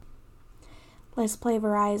Let's play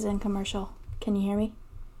Verizon commercial. Can you hear me?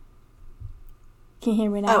 Can you hear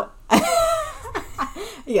me now? Oh.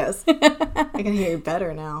 Yes. I can hear you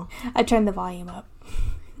better now. I turned the volume up.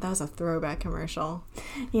 That was a throwback commercial.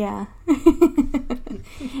 Yeah.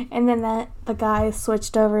 And then the guy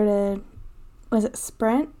switched over to, was it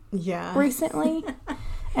Sprint? Yeah. Recently.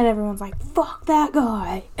 And everyone's like, fuck that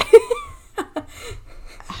guy. I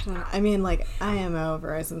don't know. I mean, like, IMO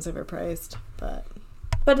Verizon's overpriced, but...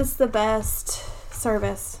 But it's the best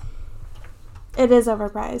service. It is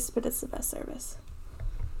overpriced, but it's the best service.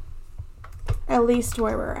 At least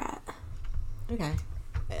where we're at. Okay.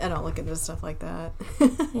 I don't look into stuff like that.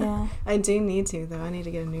 Yeah. I do need to, though. I need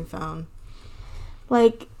to get a new phone.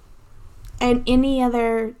 Like, and any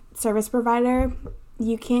other service provider,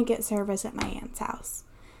 you can't get service at my aunt's house.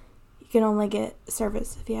 You can only get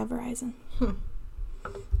service if you have Verizon. Well,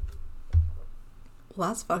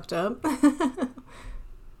 that's fucked up.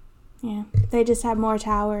 Yeah. They just have more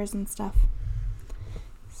towers and stuff.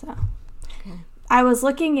 So. Okay. I was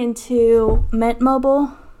looking into Mint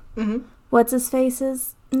Mobile. Mm-hmm. What's his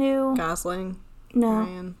face's new? Gosling. No.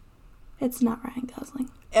 Ryan. It's not Ryan Gosling.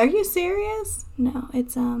 Are you serious? No,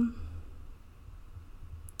 it's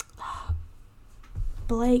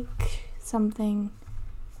Blake something.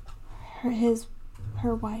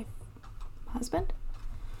 Her wife, husband.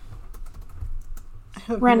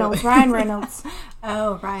 Reynolds, Ryan Reynolds.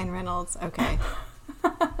 Oh, Ryan Reynolds. Okay.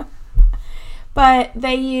 But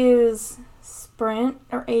they use Sprint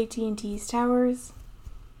or AT&T's towers,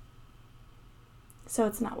 so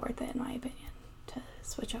it's not worth it in my opinion to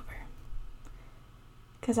switch over.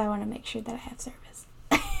 Because I want to make sure that I have service.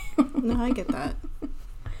 No, I get that.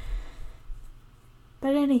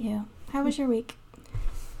 But anywho, how was your week?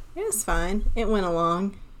 It was fine. It went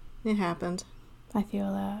along. It happened. I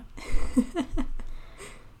feel that.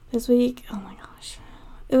 This week, oh my gosh.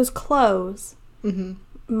 It was close. Mm-hmm.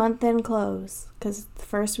 Month-end close. Because it's the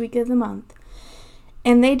first week of the month.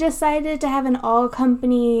 And they decided to have an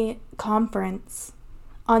all-company conference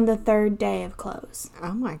on the third day of close.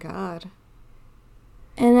 Oh my god.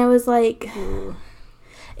 And I was like... Ooh.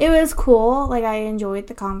 It was cool. Like, I enjoyed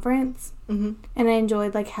the conference. Mm-hmm. And I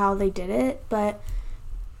enjoyed, like, how they did it. But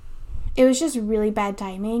it was just really bad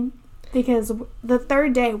timing. Because the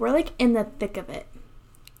third day, we're, like, in the thick of it.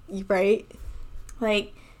 Right?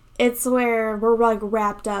 Like, it's where we're, like,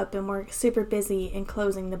 wrapped up and we're super busy and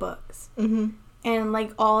closing the books. Mm-hmm. And,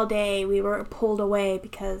 like, all day we were pulled away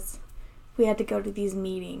because we had to go to these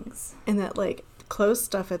meetings. And that, like, closed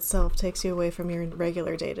stuff itself takes you away from your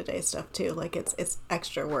regular day-to-day stuff, too. Like, it's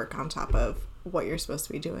extra work on top of what you're supposed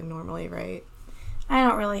to be doing normally, right? I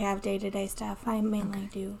don't really have day-to-day stuff. I mainly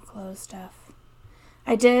do closed stuff.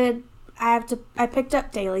 I picked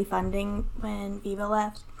up daily funding when Viva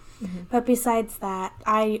left. Mm-hmm. But besides that,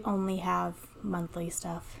 I only have monthly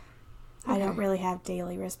stuff. Okay. I don't really have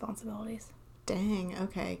daily responsibilities. Dang,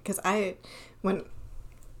 okay. Because when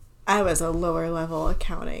I was a lower level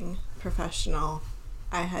accounting professional,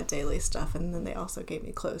 I had daily stuff, and then they also gave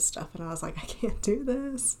me closed stuff, and I was like, I can't do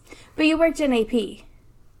this. But you worked in AP.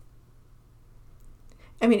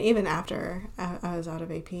 I mean, even after I was out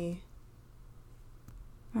of AP.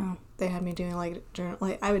 Oh. They had me doing, like,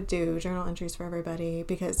 I would do journal entries for everybody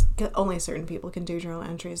because only certain people can do journal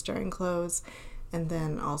entries during close, and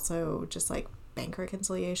then also just, like, bank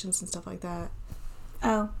reconciliations and stuff like that.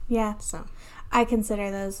 Oh, yeah. So I consider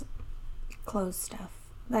those closed stuff.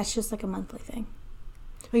 That's just, like, a monthly thing.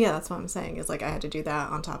 Well, yeah, that's what I'm saying, is, like, I had to do that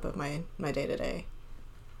on top of my day-to-day.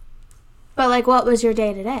 But, like, what was your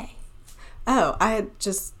day-to-day? Oh, I had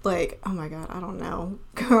just, like, oh my god, I don't know.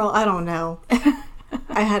 Girl, I don't know.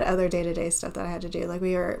 I had other day-to-day stuff that I had to do. Like,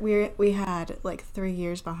 we had, like, 3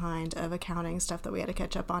 years behind of accounting stuff that we had to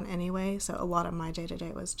catch up on anyway, so a lot of my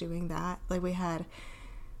day-to-day was doing that. Like, we had...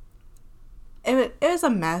 It was a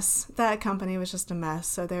mess. That company was just a mess,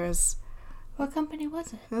 so there was... What company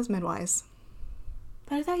was it? It was Midwise.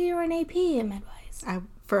 But I thought you were an AP in Midwise.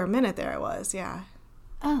 For a minute there I was, yeah.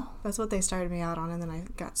 Oh. That's what they started me out on, and then I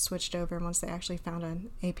got switched over once they actually found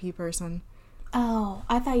an AP person. Oh,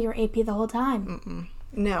 I thought you were AP the whole time. Mm-mm.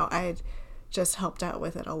 No, I had just helped out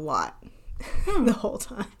with it a lot the whole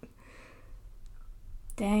time.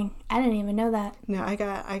 Dang, I didn't even know that. No, I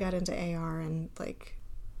got into AR, and, like,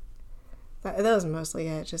 that was mostly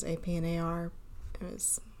it, just AP and AR. It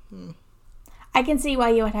was... I can see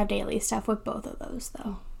why you would have daily stuff with both of those,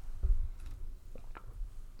 though.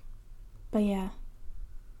 But yeah.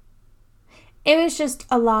 It was just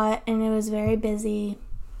a lot, and it was very busy.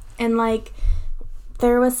 And, like,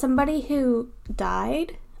 there was somebody who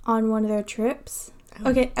died on one of their trips. Oh.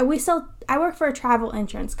 Okay, I work for a travel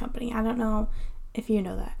insurance company. I don't know if you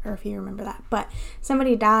know that or if you remember that, but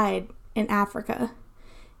somebody died in Africa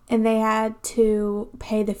and they had to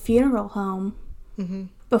pay the funeral home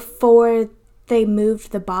before they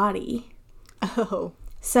moved the body. Oh.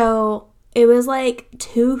 So it was like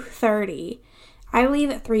 2:30. I leave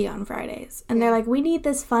at 3 on Fridays. And they're like, we need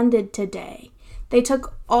this funded today. They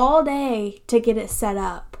took all day to get it set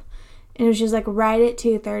up. And it was just like right at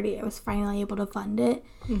 2:30, I was finally able to fund it.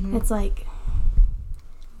 It's like,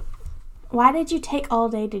 why did you take all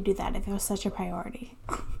day to do that if it was such a priority?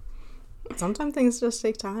 Sometimes things just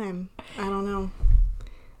take time. I don't know.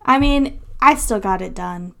 I mean, I still got it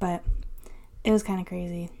done, but it was kind of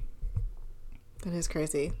crazy. That is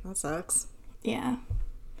crazy. That sucks. Yeah.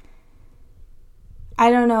 I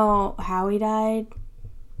don't know how he died.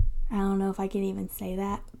 I don't know if I can even say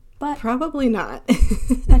that, but probably not.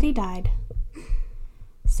 But he died.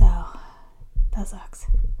 So, that sucks.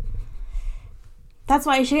 That's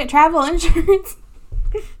why you should get travel insurance.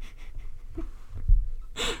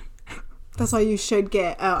 That's why you should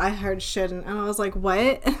get... Oh, I heard shouldn't. And I was like,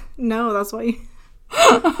 what? No, that's why you...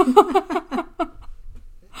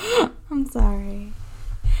 I'm sorry.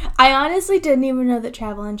 I honestly didn't even know that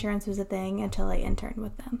travel insurance was a thing until I interned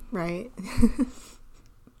with them. Right.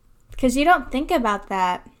 Because you don't think about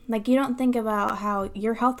that. Like, you don't think about how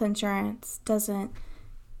your health insurance doesn't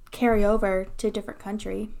carry over to a different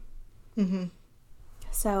country.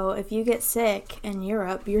 So if you get sick in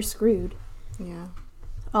Europe, you're screwed. Yeah.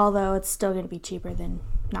 Although it's still going to be cheaper than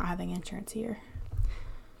not having insurance here.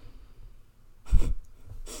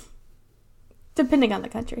 Depending on the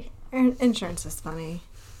country. Insurance is funny.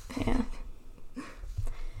 Yeah.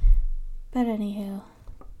 But anywho.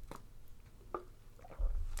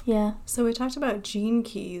 Yeah. So we talked about Gene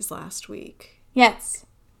Keys last week. Yes.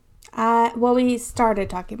 Well, we started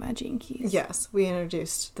talking about Gene Keys. Yes, we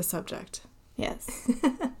introduced the subject. Yes.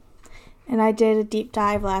 And I did a deep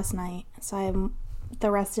dive last night, so I have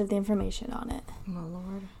the rest of the information on it. Oh,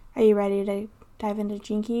 Lord. Are you ready to dive into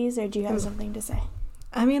Gene Keys, or do you have something to say?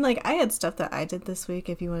 I mean, like, I had stuff that I did this week,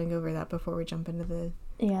 if you want to go over that before we jump into the...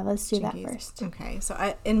 Yeah, let's do Gene that Keys. first. Okay,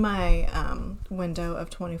 so in my window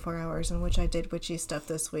of 24 hours in which I did witchy stuff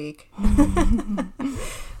this week,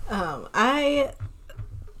 so I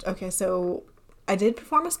did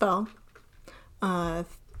perform a spell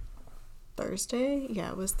Thursday?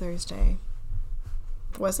 Yeah, it was Thursday.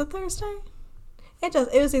 Was it Thursday? It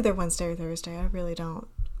was either Wednesday or Thursday. I really don't.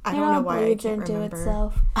 I don't know why I can't remember.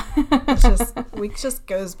 Itself. It's just week just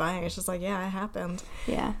goes by and it's just like, yeah, it happened.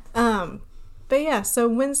 Yeah. But yeah, so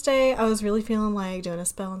Wednesday I was really feeling like doing a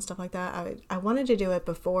spell and stuff like that. I wanted to do it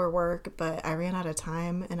before work, but I ran out of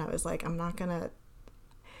time and I was like, I'm not gonna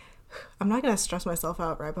stress myself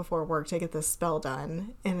out right before work to get this spell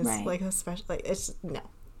done. And it's right. like it's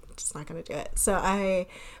just not gonna do it. So I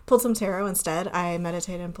pulled some tarot instead. I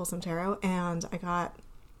meditated and pulled some tarot, and I got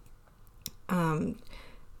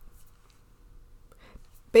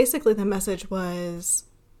basically the message was,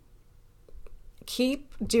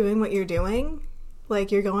 keep doing what you're doing,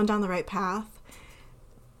 like you're going down the right path.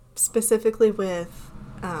 Specifically with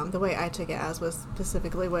the way I took it as was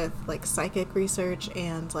specifically with like psychic research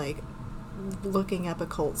and like looking up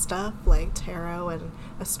occult stuff like tarot and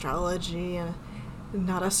astrology and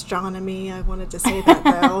not astronomy. I wanted to say that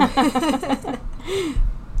though.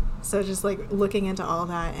 So just like looking into all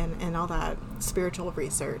that and all that spiritual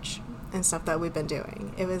research and stuff that we've been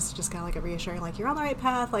doing, it was just kind of like a reassuring, like you're on the right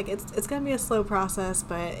path, like it's gonna be a slow process,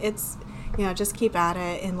 but it's, you know, just keep at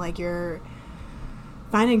it, and like you're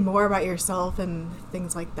finding more about yourself and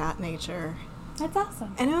things like that nature. That's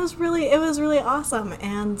awesome. And it was really awesome.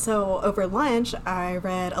 And so over lunch I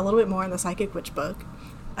read a little bit more in the Psychic Witch book.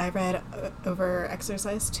 I read over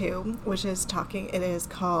exercise 2, which is it is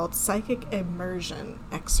called Psychic Immersion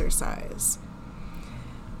Exercise.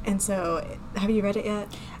 And so, have you read it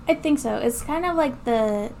yet? I think so. It's kind of like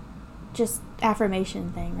the just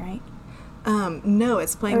affirmation thing, right? No,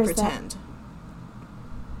 it's playing pretend.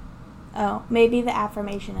 Oh, maybe the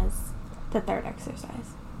affirmation is the third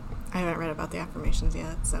exercise. I haven't read about the affirmations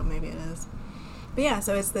yet, so maybe it is. But yeah,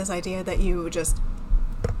 so it's this idea that you just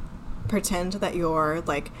pretend that you're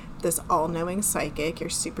like this all-knowing psychic, you're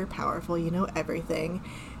super powerful, you know everything,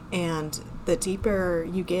 and the deeper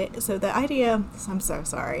you get, so the idea, I'm so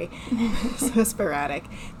sorry, so sporadic,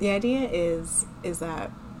 the idea is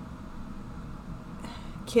that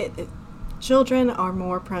children are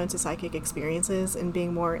more prone to psychic experiences and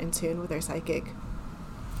being more in tune with their psychic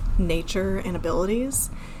nature and abilities.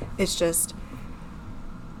 It's just,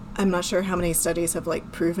 I'm not sure how many studies have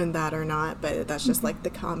like proven that or not, but that's just like the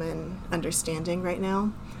common understanding right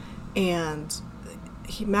now. And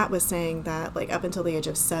Matt was saying that like up until the age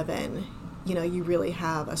of 7, you know, you really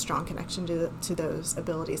have a strong connection to those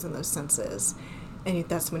abilities and those senses. And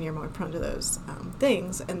that's when you're more prone to those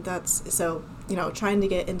things. And that's, so, you know, trying to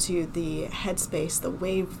get into the headspace, the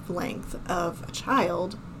wavelength of a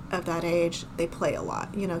child of that age, they play a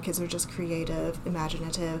lot. You know, kids are just creative,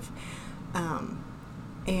 imaginative,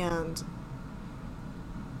 and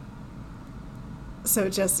so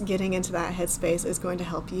just getting into that headspace is going to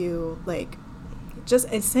help you, like,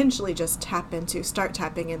 just essentially just start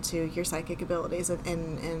tapping into your psychic abilities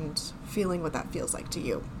and feeling what that feels like to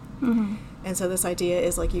you. Mm-hmm. And so this idea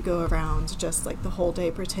is, like, you go around just, like, the whole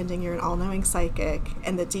day pretending you're an all-knowing psychic,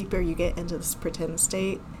 and the deeper you get into this pretend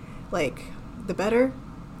state, like, the better,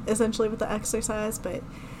 essentially, with the exercise. But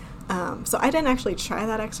so I didn't actually try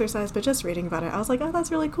that exercise, but just reading about it, I was like, oh, that's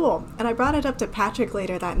really cool. And I brought it up to Patrick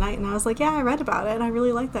later that night, and I was like, yeah, I read about it, and I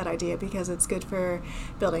really like that idea because it's good for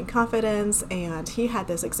building confidence. And he had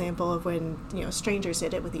this example of when, you know, strangers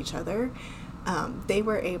did it with each other.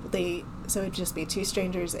 So it'd just be two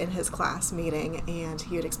strangers in his class meeting, and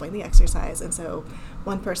he would explain the exercise. And so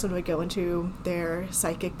one person would go into their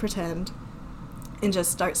psychic pretend and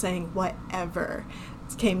just start saying whatever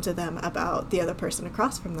came to them about the other person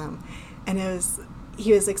across from them. And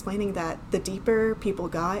he was explaining that the deeper people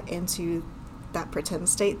got into that pretend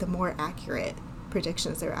state, the more accurate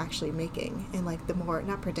predictions they were actually making. And, like, the more,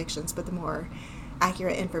 not predictions, but the more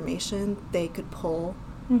accurate information they could pull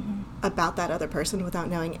about that other person without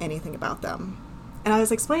knowing anything about them. And I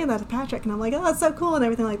was explaining that to Patrick, and I'm like, oh, that's so cool and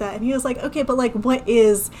everything like that. And he was like, okay, but, like, what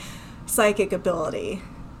is psychic ability?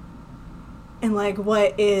 And, like,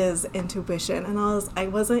 what is intuition? And I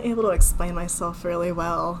wasn't able to explain myself really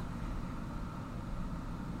well.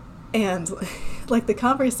 And, like, the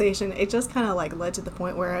conversation, it just kind of, like, led to the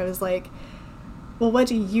point where I was like, well, what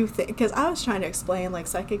do you think? Because I was trying to explain, like,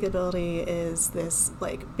 psychic ability is this,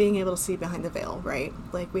 like, being able to see behind the veil, right?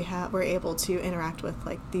 Like, we're able to interact with,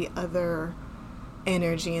 like, the other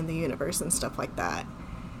energy in the universe and stuff like that.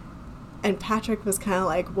 And Patrick was kind of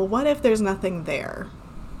like, well, what if there's nothing there?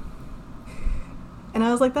 And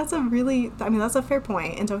I was like, that's a fair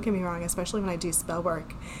point. And don't get me wrong, especially when I do spell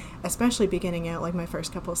work, especially beginning out, like, my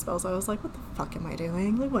first couple of spells, I was like, what the fuck am I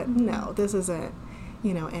doing? Like, what? No, this isn't,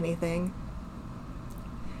 you know, anything.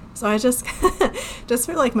 So I just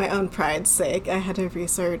for, like, my own pride's sake, I had to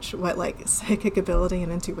research what, like, psychic ability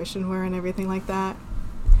and intuition were and everything like that.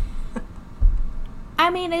 I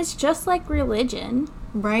mean, it's just like religion.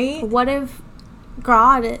 Right? What if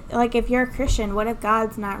God, like, if you're a Christian, what if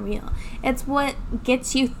God's not real? It's what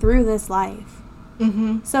gets you through this life.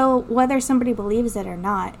 Mm-hmm. So whether somebody believes it or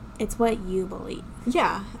not, it's what you believe.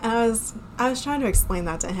 Yeah, and I was trying to explain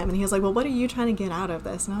that to him, and he was like, well, what are you trying to get out of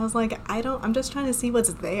this? And I was like, I'm just trying to see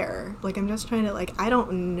what's there. Like, I'm just trying to, like, I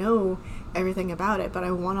don't know everything about it, but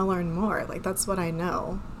I want to learn more. Like, that's what I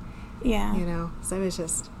know. Yeah. You know, so it was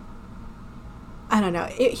just, I don't know.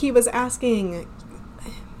 He was asking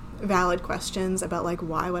valid questions about, like,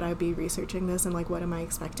 why would I be researching this, and, like, what am I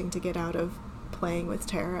expecting to get out of playing with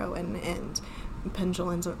tarot and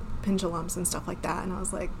pendulums and stuff like that. And I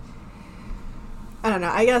was like, I don't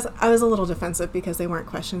know, I guess I was a little defensive because they weren't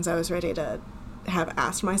questions I was ready to have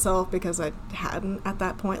asked myself, because I hadn't at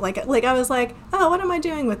that point. Like I was like, oh, what am I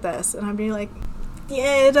doing with this? And I'd be like,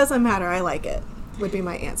 yeah, it doesn't matter, I like it, would be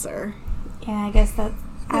my answer. Yeah, I guess that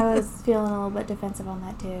I was feeling a little bit defensive on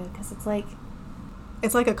that too, because it's like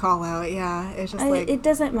a call out. Yeah, it's just like, it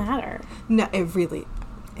doesn't matter. No,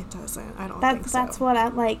 it doesn't. I don't think so. That's what I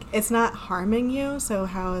like. It's not harming you, so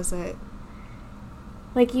how is it?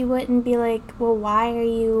 Like, you wouldn't be like, well, why are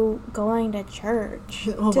you going to church?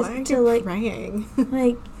 Well, why aren't you, like, praying?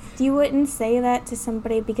 Like, you wouldn't say that to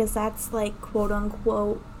somebody because that's, like, quote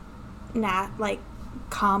unquote, not, like,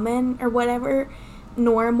 common or whatever,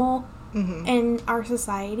 normal in our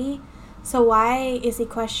society. So why is he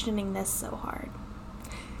questioning this so hard?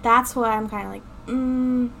 That's why I'm kind of like,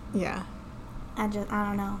 Yeah. I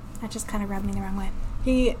don't know. That just kind of rubbed me the wrong way.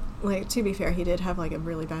 He, like, to be fair, he did have, like, a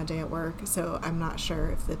really bad day at work, so I'm not sure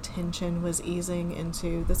if the tension was easing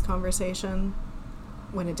into this conversation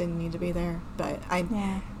when it didn't need to be there. But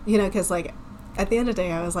you know, because, like, at the end of the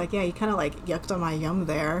day, I was like, yeah, you kind of, like, yucked on my yum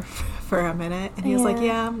there for a minute. And he was like,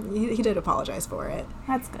 yeah, he did apologize for it.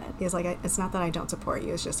 That's good. He was like, it's not that I don't support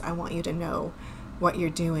you, it's just I want you to know what you're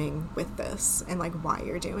doing with this and, like, why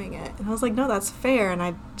you're doing it. And I was like, no, that's fair, and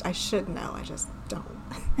I should know, I just don't.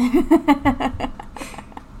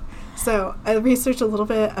 So I researched a little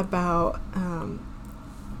bit about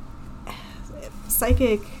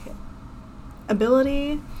psychic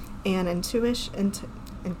ability and intuition.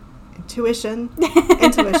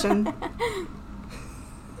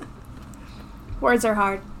 Words are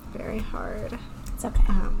hard. Very hard. It's okay.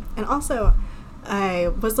 And also, I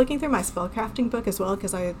was looking through my spellcrafting book as well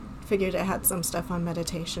because I figured it had some stuff on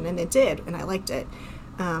meditation, and it did, and I liked it.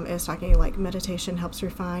 It was talking like meditation helps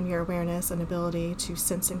refine your awareness and ability to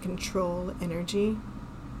sense and control energy.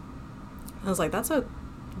 I was like, that's a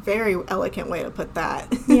very elegant way to put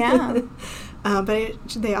that. Yeah.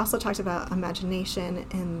 They also talked about imagination,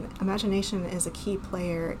 and imagination is a key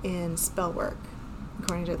player in spell work,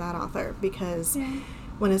 according to that author, because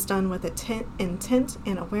when it's done with intent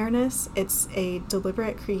and awareness, it's a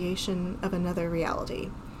deliberate creation of another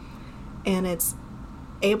reality. And it's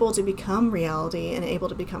able to become reality and able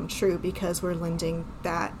to become true because we're lending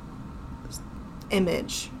that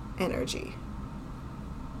image energy.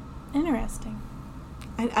 Interesting.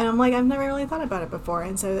 And I'm like, I've never really thought about it before.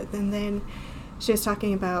 And then she was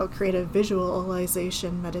talking about creative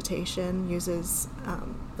visualization meditation uses,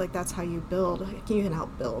 like that's how you build. You can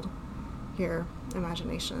help build your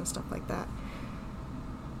imagination and stuff like that.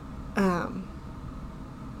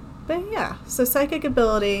 But yeah, so psychic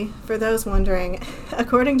ability, for those wondering,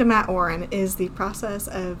 according to Matt Warren, is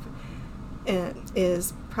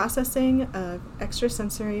processing of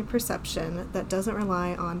extrasensory perception that doesn't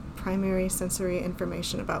rely on primary sensory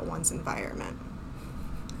information about one's environment.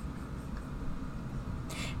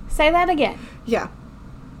 Say that again. Yeah.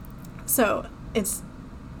 So it's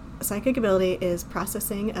psychic ability is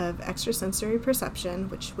processing of extrasensory perception,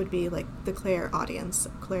 which would be like the clairaudience,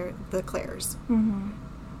 the clairs. Mm-hmm.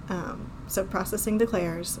 So processing the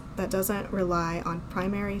clairs that doesn't rely on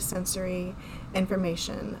primary sensory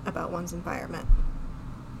information about one's environment.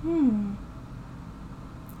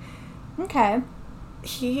 Okay.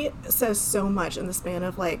 He says so much in the span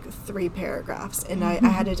of like 3 paragraphs, and I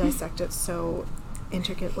had to dissect it so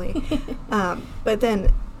intricately. But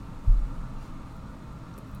then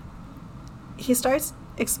he starts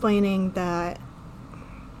explaining that,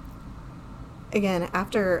 again,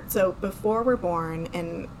 before we're born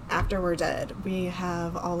and after we're dead, we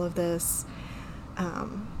have all of this, I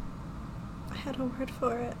had a word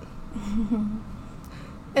for it.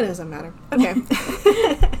 It doesn't matter. Okay.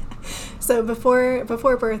 So before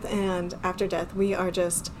birth and after death, we are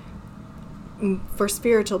just for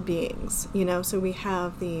spiritual beings, so we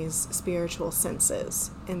have these spiritual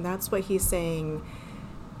senses, and that's what he's saying.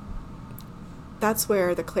 That's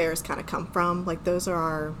where the clairs kind of come from. Like, those are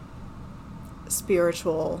our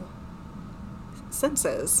spiritual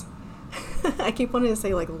senses. I keep wanting to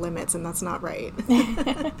say like limits, and that's not right.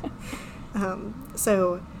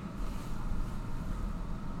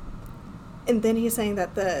 And then he's saying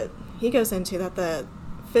that he goes into that the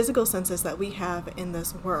physical senses that we have in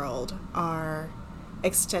this world are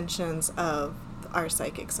extensions of our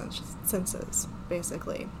psychic senses,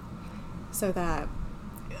 basically. So that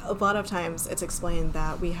a lot of times it's explained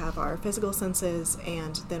that we have our physical senses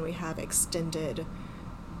and then we have extended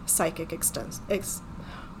psychic oh my god,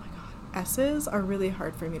 S's are really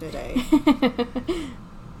hard for me today.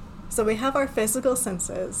 So we have our physical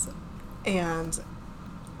senses, and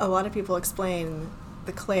a lot of people explain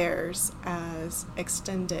the clairs as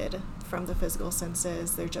extended from the physical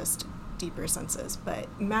senses. They're just deeper senses. But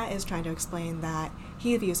Matt is trying to explain that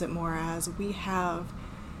he views it more as we have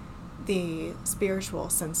the spiritual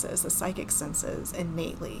senses, the psychic senses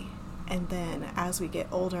innately. And then as we get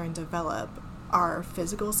older and develop, our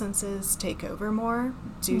physical senses take over more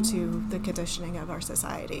due to the conditioning of our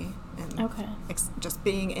society and just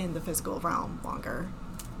being in the physical realm longer.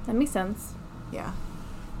 That makes sense. Yeah.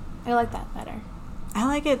 I like that better. I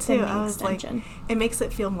like it too. I was extension. Like, it makes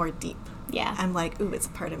it feel more deep. Yeah. I'm like, ooh, it's a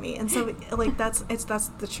part of me. And so like that's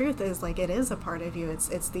the truth is like it is a part of you.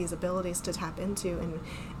 It's these abilities to tap into and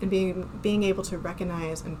being able to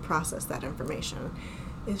recognize and process that information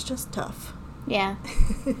is just tough. Yeah.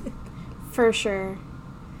 For sure.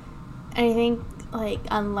 And I think like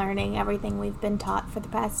unlearning everything we've been taught for the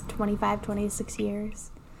past 26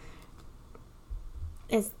 years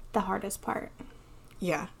is the hardest part.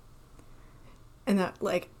 Yeah. And that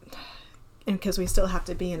and because we still have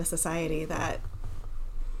to be in a society that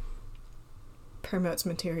promotes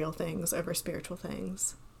material things over spiritual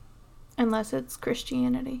things. Unless it's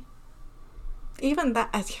Christianity. Even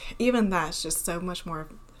that's just so much more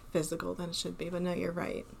physical than it should be. But no, you're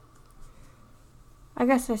right. I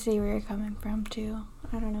guess I see where you're coming from, too.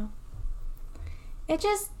 I don't know. It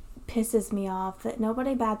just pisses me off that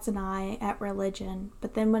nobody bats an eye at religion,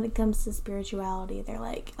 but then when it comes to spirituality, they're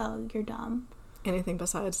like, oh, you're dumb. Anything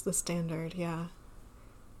besides the standard, yeah.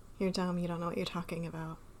 You're dumb, you don't know what you're talking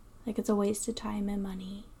about. Like, it's a waste of time and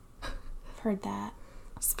money. I've heard that.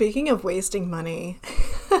 Speaking of wasting money,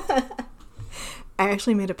 I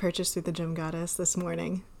actually made a purchase through the Gym Goddess this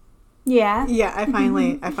morning. Yeah? Yeah, I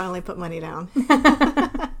finally put money down.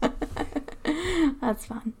 That's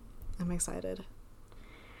fun. I'm excited.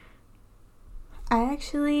 I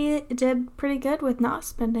actually did pretty good with not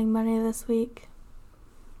spending money this week.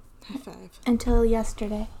 High five. Until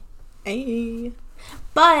yesterday. Hey.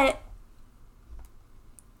 But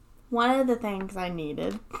one of the things I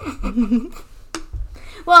needed.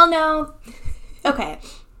 Well, no. Okay.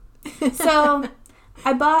 So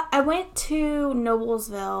I went to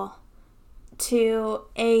Noblesville to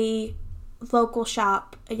a local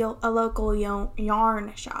shop, a local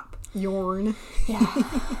yarn shop. Yarn. Yeah.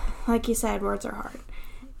 Like you said, words are hard.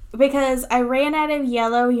 Because I ran out of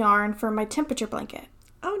yellow yarn for my temperature blanket.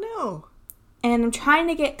 Oh, no. And I'm trying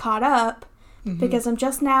to get caught up because I'm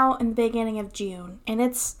just now in the beginning of June. And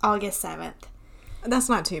it's August 7th. That's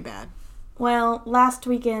not too bad. Well, last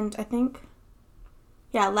weekend, I think.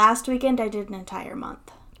 Yeah, last weekend I did an entire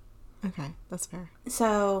month. Okay, that's fair.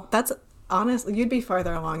 So. That's, honestly, you'd be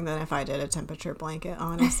farther along than if I did a temperature blanket,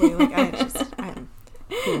 honestly. Like, I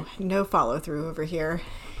am no follow through over here.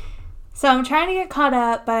 So I'm trying to get caught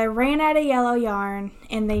up, but I ran out of yellow yarn,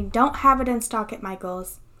 and they don't have it in stock at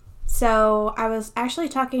Michael's. So I was actually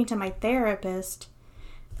talking to my therapist,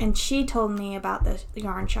 and she told me about this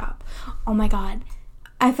yarn shop. Oh my god.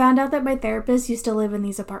 I found out that my therapist used to live in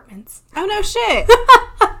these apartments. Oh, no shit.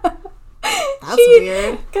 That's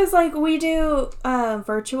weird. Because, like, we do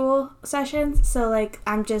virtual sessions, so, like,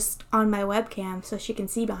 I'm just on my webcam so she can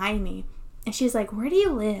see behind me. And she's like, where do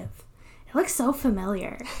you live? It looks so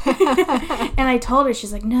familiar. And I told her,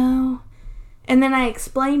 she's like, no. And then I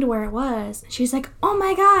explained where it was. She's like, oh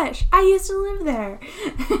my gosh, I used to live there.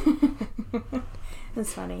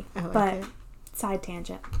 That's funny. But side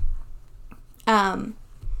tangent. What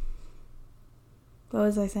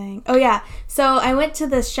was I saying? Oh yeah. So I went to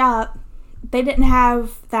this shop. They didn't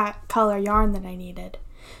have that color yarn that I needed.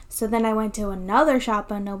 So then I went to another shop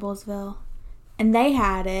in Noblesville, and they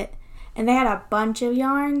had it. And they had a bunch of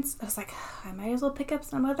yarns. I was like, I might as well pick up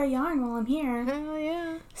some other yarn while I'm here. Hell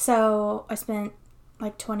yeah. So I spent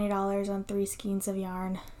like $20 on 3 skeins of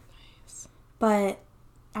yarn. Nice. But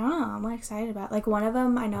I don't know. I'm excited about it. Like, one of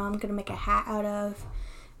them I know I'm going to make a hat out of.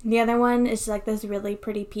 And the other one is like this really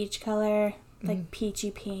pretty peach color. Like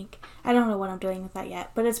peachy pink. I don't know what I'm doing with that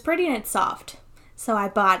yet. But it's pretty and it's soft. So I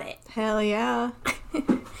bought it. Hell yeah.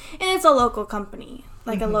 And it's a local company.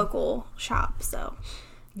 Like a local shop. So...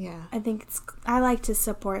 yeah. I like to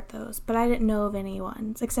support those, but I didn't know of any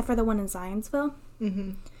ones, except for the one in Zionsville,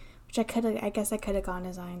 which I guess I could have gone to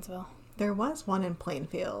Zionsville. There was one in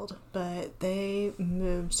Plainfield, but they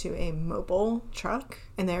moved to a mobile truck,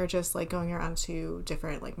 and they were just, like, going around to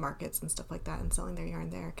different, like, markets and stuff like that and selling their yarn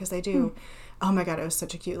there, because they do, oh my god, it was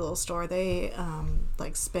such a cute little store. They,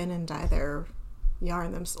 like, spin and dye their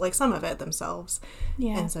yarn, like, some of it themselves,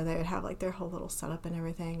 yeah, and so they would have, like, their whole little setup and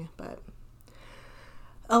everything, but...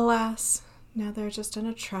 alas, now they're just in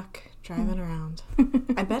a truck driving around.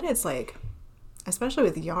 I bet it's like, especially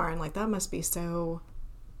with yarn, like that must be so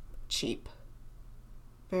cheap.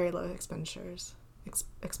 Very low expenditures.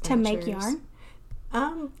 To make yarn?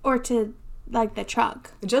 Or to, like, the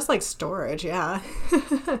truck? Just like storage, yeah.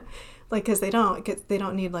 Like, because they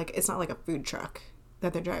don't need, like, it's not like a food truck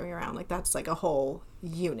that they're driving around. Like, that's like a whole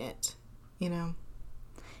unit, you know?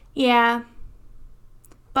 Yeah.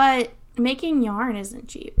 But... making yarn isn't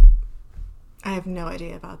cheap. I have no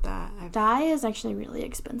idea about that. Dye is actually really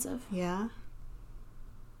expensive. Yeah?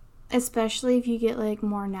 Especially if you get, like,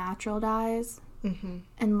 more natural dyes.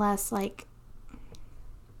 And less, like,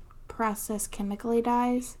 processed chemically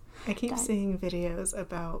dyes. I keep seeing videos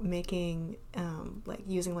about making, like,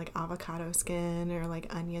 using, like, avocado skin or,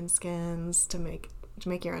 like, onion skins to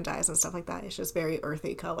make your own dyes and stuff like that. It's just very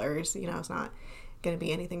earthy colors. You know, it's not... gonna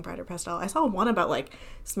be anything bright or pastel. I saw one about, like,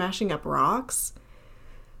 smashing up rocks.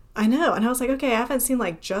 I know, and I was like, okay, I haven't seen,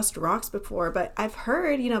 like, just rocks before, but I've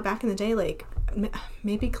heard, you know, back in the day, like,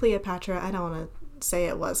 maybe Cleopatra, I don't want to say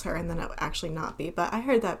it was her and then it would actually not be, but I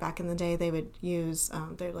heard that back in the day they would use,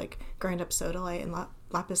 they'd, like, grind up sodalite and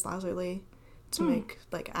lapis lazuli to make,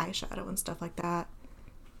 like, eyeshadow and stuff like that.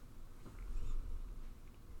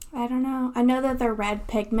 I don't know. I know that the red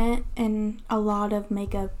pigment in a lot of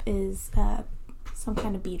makeup is, some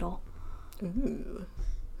kind of beetle. Ooh.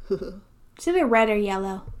 It's either red or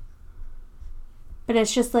yellow. But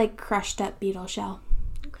it's just like crushed up beetle shell.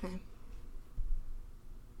 Okay.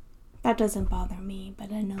 That doesn't bother me,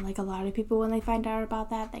 but I know, like, a lot of people, when they find out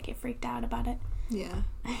about that, they get freaked out about it. Yeah.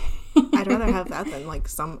 I'd rather have that than, like,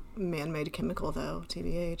 some man-made chemical, though,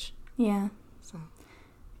 TBH. Yeah. So,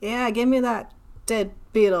 yeah, give me that dead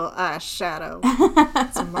beetle eyeshadow.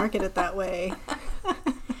 Let's market it that way.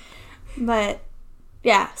 But...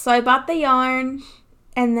 yeah, so I bought the yarn,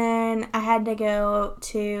 And then I tried to go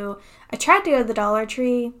to the Dollar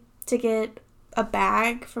Tree to get a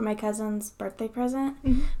bag for my cousin's birthday present,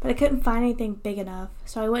 but I couldn't find anything big enough.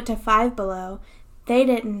 So I went to Five Below. They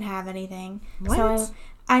didn't have anything. What? So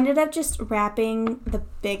I ended up just wrapping the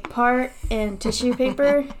big part in tissue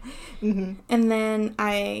paper, and then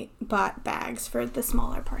I bought bags for the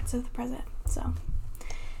smaller parts of the present. So,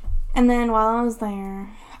 and then while I was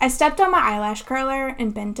there, I stepped on my eyelash curler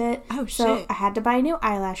and bent it. Oh, shit. So I had to buy a new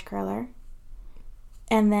eyelash curler.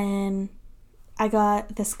 And then I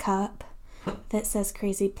got this cup that says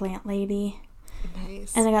Crazy Plant Lady.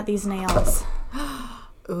 Nice. And I got these nails.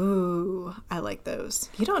 Ooh, I like those.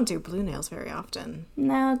 You don't do blue nails very often.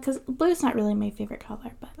 No, because blue's not really my favorite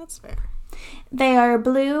color, but That's fair. they are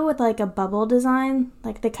blue with like a bubble design.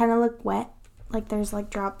 Like they kind of look wet. Like there's like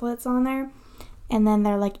droplets on there. And then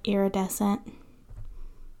they're like iridescent.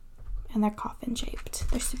 And they're coffin shaped.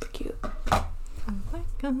 They're super cute. I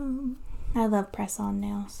like them. I love press-on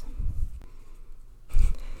nails.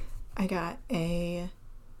 I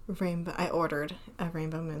ordered a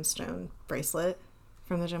rainbow moonstone bracelet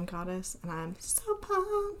from the Gem Goddess, and I'm so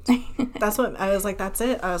pumped. That's what I was like. That's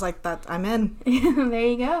it. I was like, that I'm in. There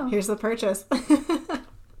you go. Here's the purchase. I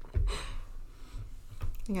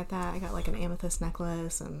got that. I got like an amethyst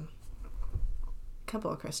necklace and a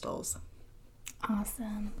couple of crystals.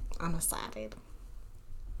 Awesome. I'm excited.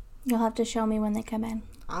 You'll have to show me when they come in.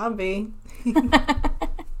 I'll be.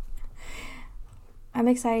 I'm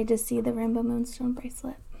excited to see the rainbow moonstone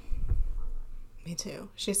bracelet. Me too.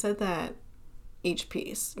 She said that each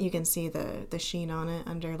piece, you can see the sheen on it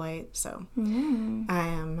under light. So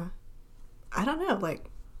I don't know, like,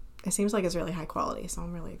 it seems like it's really high quality. So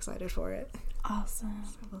I'm really excited for it. Awesome.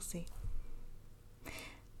 So we'll see.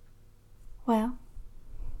 Well,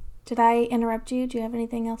 did I interrupt you? Do you have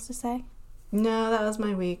anything else to say? No, that was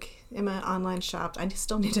my week in my online shop. I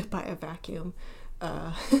still need to buy a vacuum.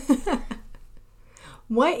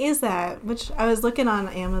 What is that? Which I was looking on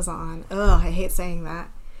Amazon. Ugh, I hate saying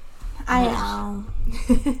that. I know.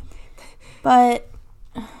 But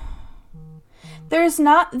there's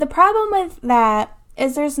not... The problem with that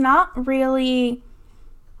is there's not really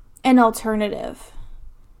an alternative.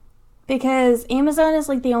 Because Amazon is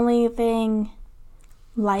like the only thing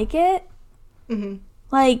like it. Mm-hmm.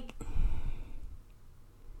 Like...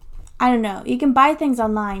 I don't know. You can buy things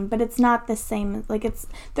online, but it's not the same. Like,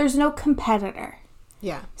 there's no competitor.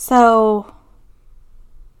 Yeah. So,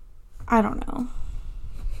 I don't know.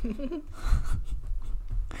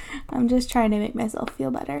 I'm just trying to make myself feel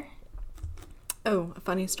better. Oh, a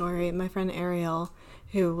funny story. My friend Ariel,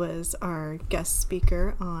 who was our guest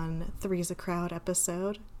speaker on Three's a Crowd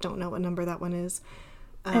episode, don't know what number that one is.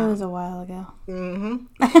 It was a while ago.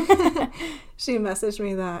 Mm-hmm. She messaged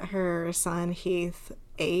me that her son Heath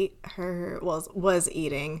was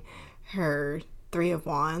eating her Three of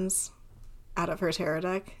Wands out of her tarot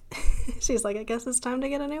deck. She's like, I guess it's time to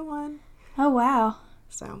get a new one. Oh, wow.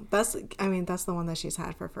 So that's the one that she's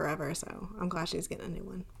had for forever. So I'm glad she's getting a new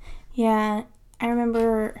one. Yeah, I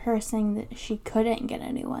remember her saying that she couldn't get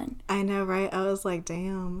a new one. I know, right? I was like,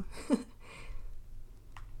 damn.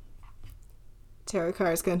 Tarot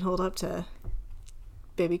cards couldn't hold up to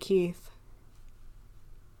baby Keith.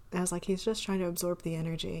 I was like, he's just trying to absorb the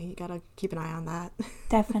energy. You gotta keep an eye on that.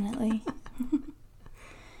 Definitely.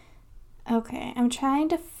 Okay, I'm trying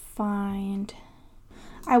to find...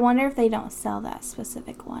 I wonder if they don't sell that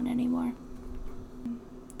specific one anymore.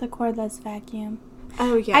 The cordless vacuum.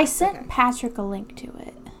 Oh, yeah. I sent Patrick a link to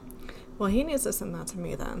it. Well, he needs to send that to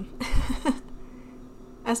me then.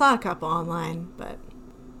 I saw a couple online, but...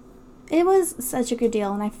 It was such a good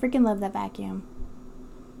deal, and I freaking love that vacuum.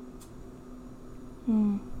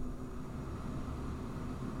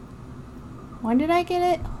 When did I get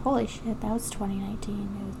it? Holy shit, that was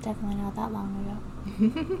 2019. It was definitely not that long ago.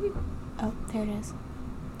 Oh, there it is.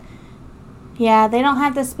 Yeah, they don't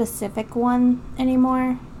have the specific one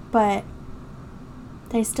anymore, but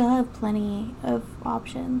they still have plenty of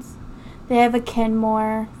options. They have a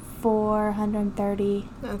Kenmore for $130.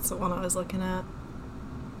 That's the one I was looking at.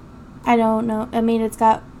 I don't know. I mean, it's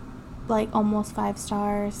got like almost 5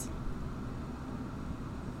 stars.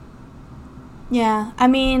 Yeah, I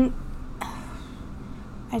mean,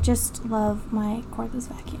 I just love my cordless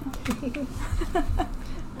vacuum.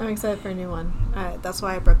 I'm excited for a new one. That's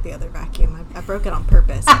why I broke the other vacuum. I broke it on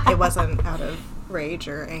purpose. It wasn't out of rage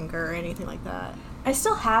or anger or anything like that. I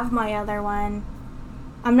still have my other one.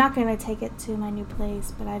 I'm not going to take it to my new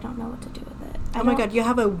place, but I don't know what to do with it. Oh my god, you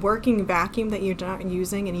have a working vacuum that you're not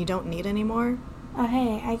using and you don't need anymore? Oh,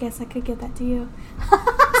 hey, I guess I could give that to you.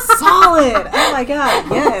 Solid! Oh my god,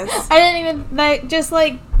 yes. I didn't even,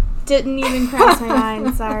 Didn't even cross my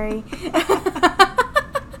mind. Sorry.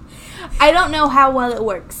 I don't know how well it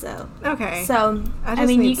works, though. Okay. So, I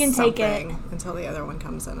mean, you can take it until the other one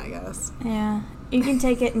comes in, I guess. Yeah. You can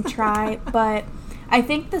take it and try, but I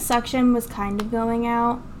think the suction was kind of going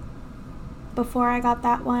out before I got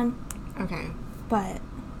that one. Okay. But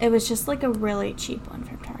it was just like a really cheap one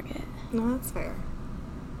from Target. No, that's fair.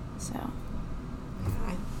 So.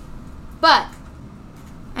 Okay. But,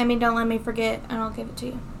 I mean, don't let me forget, and I'll give it to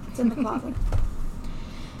you. It's in the closet.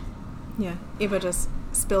 Yeah. Eva just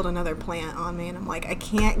spilled another plant on me, and I'm like, I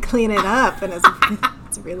can't clean it up, and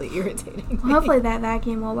it's really irritating. Well, hopefully that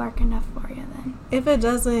vacuum will work enough for you then. If it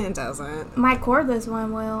doesn't, it doesn't. My cordless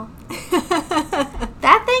one will.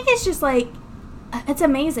 That thing is just like, it's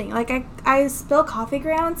amazing. Like, I spill coffee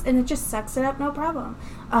grounds, and it just sucks it up, no problem.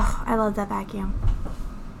 Oh, I love that vacuum.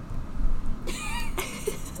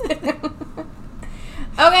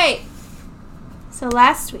 Okay. So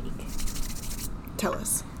last week. Tell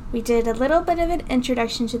us. We did a little bit of an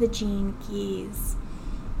introduction to the Gene Keys.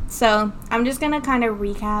 So, I'm just going to kind of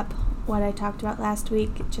recap what I talked about last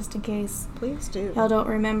week, just in case Please do. y'all don't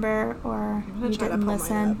remember or you didn't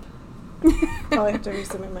listen. Probably have to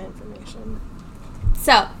resubmit my information.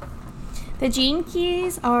 So, the Gene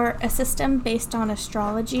Keys are a system based on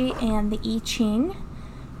astrology and the I Ching,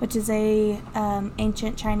 which is a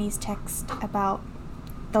ancient Chinese text about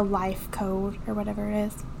the life code or whatever it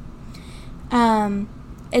is.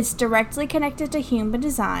 It's directly connected to human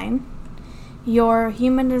design. Your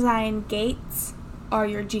human design gates are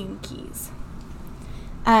your Gene Keys.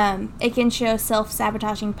 It can show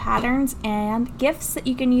self-sabotaging patterns and gifts that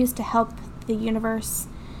you can use to help the universe.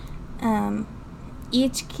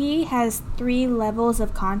 Each key has 3 levels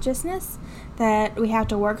of consciousness that we have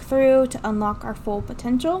to work through to unlock our full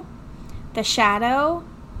potential. The shadow,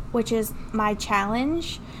 which is my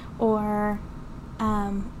challenge, or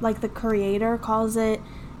like the creator calls it,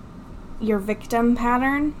 your victim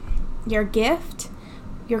pattern. Your gift,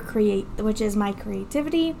 which is my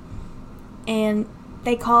creativity, and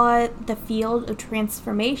they call it the field of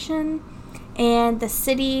transformation, and the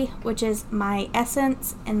city, which is my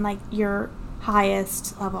essence and like your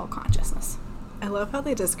highest level of consciousness. I love how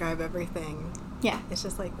they describe everything. Yeah. It's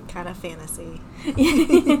just like kind of fantasy.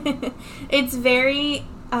 It's very,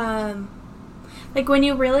 like when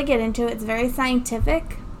you really get into it, it's very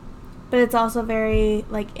scientific, but it's also very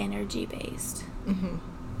like energy based. Mm-hmm.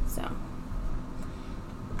 So,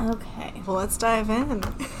 okay. Well, let's dive in.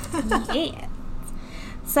 Yeah.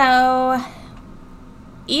 So,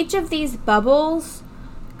 each of these bubbles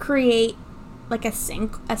create like a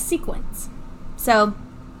sequence. So,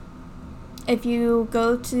 if you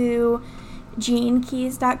go to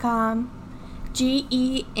genekeys.com,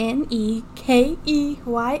 GENEKEYS,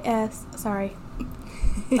 sorry.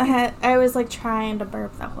 I was like trying to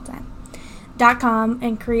burp the whole time. .com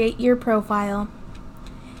and create your profile.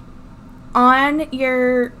 On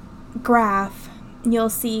your graph, you'll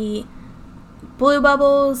see blue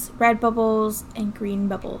bubbles, red bubbles, and green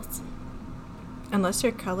bubbles. Unless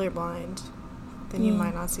you're colorblind, then you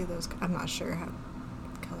might not see those. I'm not sure how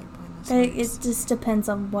colorblindness works. It just depends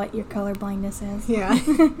on what your color blindness is. Yeah.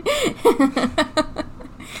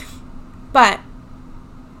 But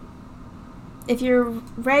if you're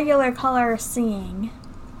regular color seeing,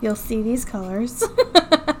 you'll see these colors.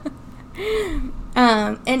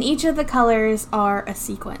 And each of the colors are a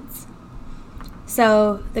sequence.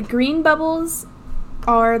 So the green bubbles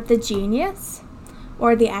are the genius,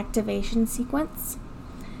 or the activation sequence.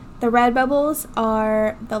 The red bubbles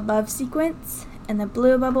are the love sequence, and the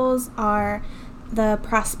blue bubbles are the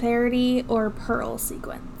prosperity or pearl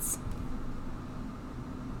sequence.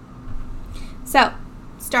 So,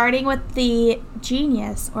 starting with the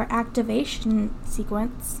genius or activation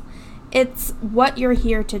sequence, it's what you're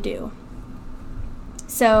here to do.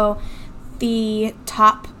 So, the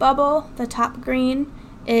top bubble, the top green,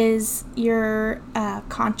 is your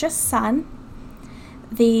conscious sun.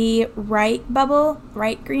 The right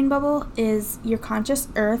green bubble, is your conscious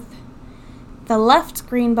earth. The left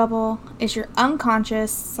green bubble is your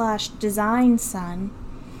unconscious / design sun.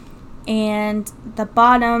 And the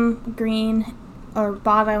bottom green, or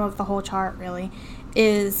bottom of the whole chart really,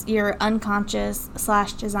 is your unconscious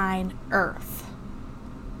 / design earth.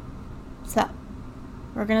 So,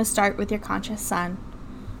 we're going to start with your conscious sun,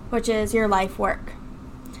 which is your life work.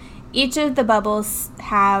 Each of the bubbles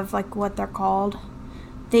have like what they're called.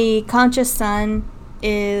 The conscious sun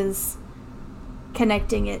is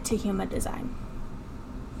connecting it to human design.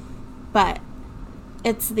 But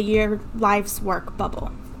it's your life's work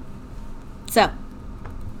bubble. So,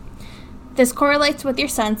 this correlates with your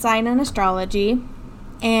sun sign in astrology,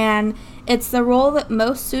 and It's the role that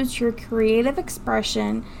most suits your creative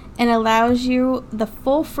expression and allows you the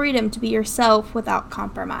full freedom to be yourself without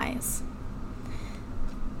compromise.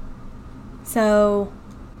 So,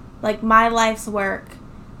 like, my life's work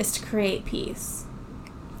is to create peace,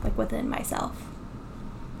 like, within myself.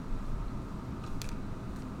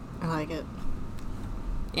 I like it.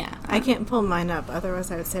 Yeah. I can't pull mine up,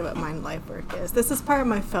 otherwise I would say what my life work is. This is part of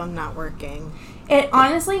my phone not working. It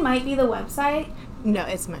honestly might be the website. No,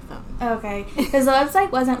 it's my phone. Okay. Because the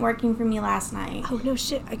website wasn't working for me last night. Oh, no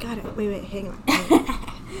shit. I got it. Wait, hang on.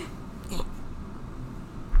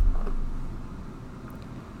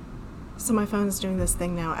 So my phone's doing this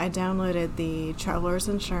thing now. I downloaded the Traveler's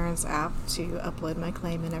Insurance app to upload my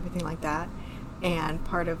claim and everything like that. And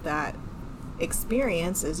part of that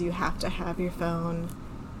experience is you have to have your phone,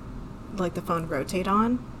 like the phone rotate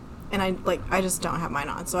on. And I just don't have mine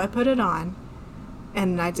on. So I put it on.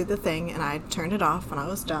 And I did the thing, and I turned it off when I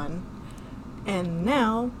was done. And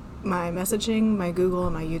now, my messaging, my Google,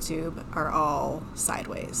 and my YouTube are all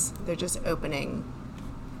sideways. They're just opening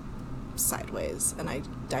sideways. And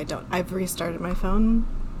I've restarted my phone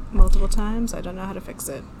multiple times. I don't know how to fix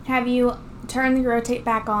it. Have you turned the rotate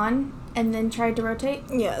back on and then tried to rotate?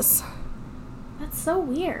 Yes. That's so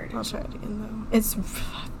weird. I'll try it again,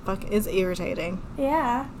 though. It's irritating.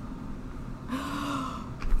 Yeah.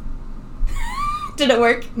 Did it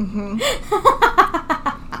work? Mm-hmm.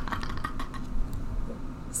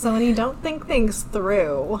 So when you don't think things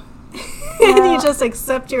through, and you just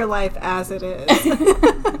accept your life as it is.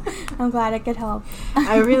 I'm glad I could help.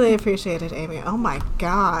 I really appreciate it, Amy. Oh my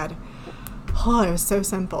God. Oh, it was so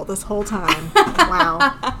simple this whole time. Wow.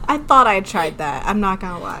 I thought I tried that. I'm not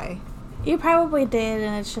going to lie. You probably did,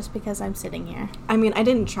 and it's just because I'm sitting here. I mean, I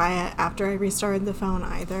didn't try it after I restarted the phone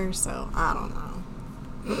either, so I don't know.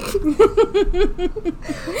 I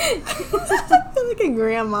feel like a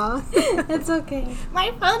grandma. It's okay.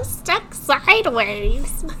 My phone's stuck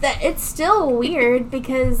sideways. It's still weird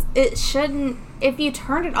because it shouldn't, if you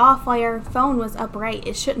turned it off while your phone was upright,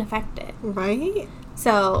 it shouldn't affect it. Right?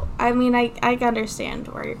 So, I mean, I understand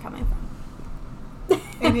where you're coming from.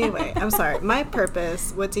 Anyway, I'm sorry. My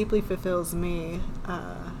purpose, what deeply fulfills me,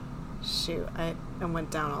 I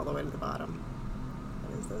went down all the way to the bottom.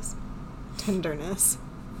 What is this? Tenderness.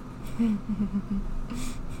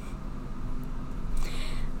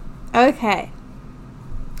 Okay.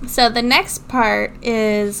 So the next part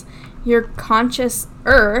is your conscious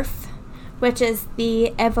earth, which is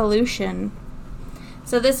the evolution.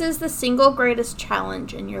 So this is the single greatest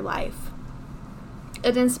challenge in your life.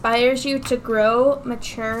 It inspires you to grow,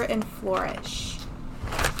 mature, and flourish.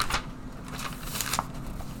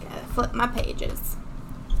 Gotta flip my pages.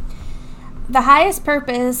 The highest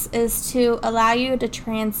purpose is to allow you to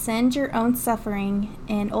transcend your own suffering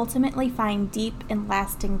and ultimately find deep and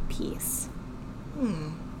lasting peace.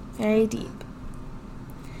 Very deep.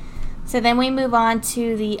 So then we move on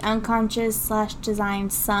to the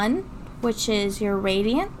unconscious/designed sun, which is your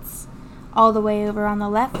radiance, all the way over on the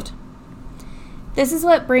left. This is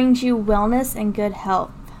what brings you wellness and good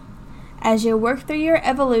health. As you work through your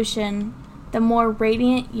evolution, the more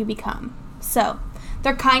radiant you become. So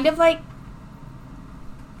they're kind of like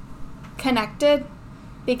connected,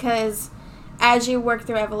 because as you work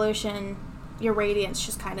through evolution, your radiance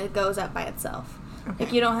just kind of goes up by itself. Okay.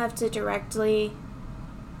 Like, you don't have to directly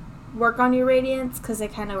work on your radiance because they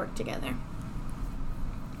kind of work together.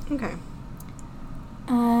 Okay.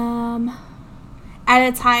 At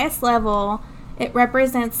its highest level, it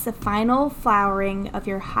represents the final flowering of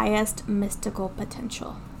your highest mystical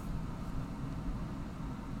potential.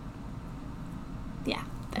 Yeah,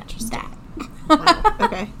 that's that. Wow.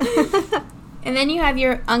 Okay. And then you have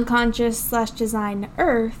your unconscious/designed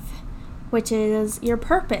earth, which is your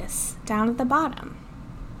purpose, down at the bottom.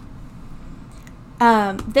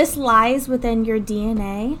 This lies within your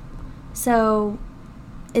DNA, so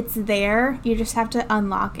it's there. You just have to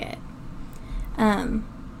unlock it.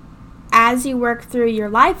 As you work through your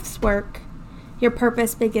life's work, your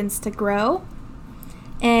purpose begins to grow,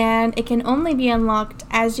 and it can only be unlocked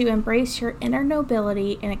as you embrace your inner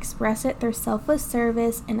nobility and express it through selfless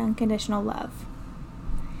service and unconditional love.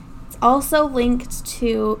 It's also linked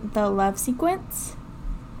to the love sequence.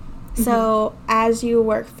 So as you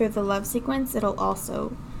work through the love sequence, it'll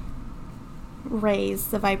also raise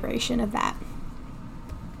the vibration of that.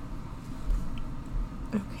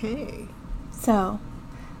 Okay. So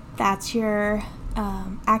that's your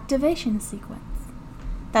activation sequence.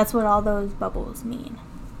 That's what all those bubbles mean.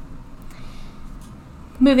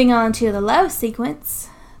 Moving on to the love sequence,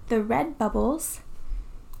 the red bubbles.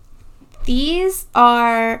 These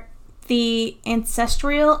are the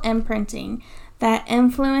ancestral imprinting that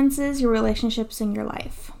influences your relationships in your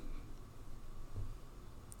life.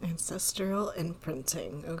 Ancestral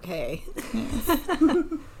imprinting. Okay. Yes.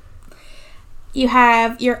 You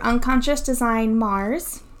have your unconscious design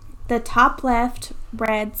Mars, the top left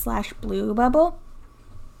red/blue bubble.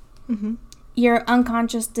 Mm-hmm. Your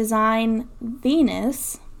unconscious design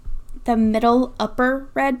Venus, the middle upper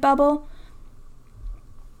red bubble.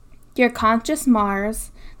 Your conscious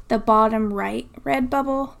Mars, the bottom right red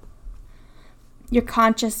bubble. Your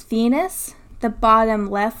conscious Venus, the bottom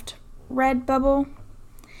left red bubble.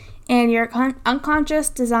 And your unconscious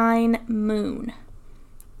design Moon,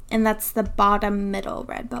 and that's the bottom middle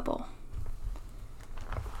red bubble.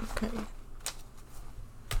 Okay.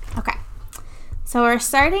 Okay. So we're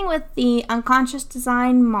starting with the unconscious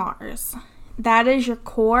design Mars. That is your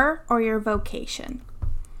core or your vocation.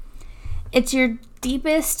 It's your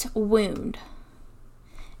deepest wound.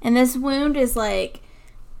 And this wound is like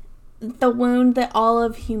the wound that all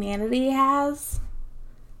of humanity has.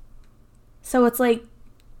 So it's like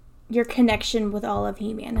your connection with all of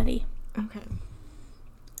humanity. Okay.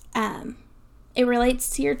 It relates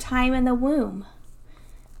to your time in the womb.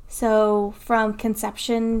 So from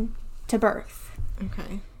conception to birth.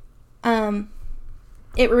 Okay.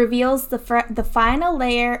 It reveals the final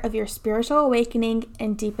layer of your spiritual awakening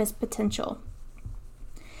and deepest potential.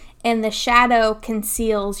 And the shadow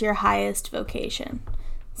conceals your highest vocation.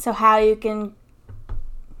 So how you can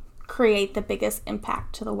create the biggest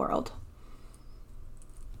impact to the world.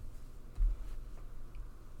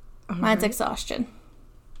 Mine's exhaustion.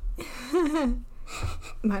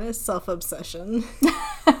 Mine is self-obsession.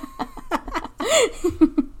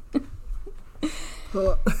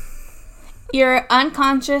 Your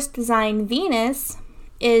unconscious design Venus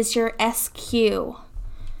is your SQ.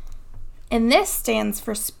 And this stands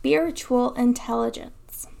for spiritual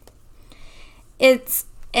intelligence. It's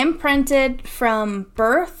imprinted from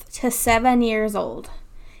birth to 7 years old.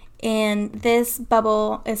 And this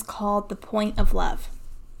bubble is called the point of love.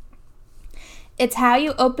 It's how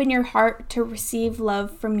you open your heart to receive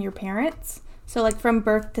love from your parents. So like from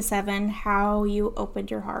birth to 7, how you opened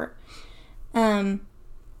your heart.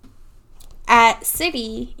 At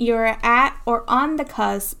City, you're at or on the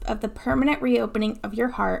cusp of the permanent reopening of your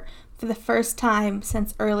heart for the first time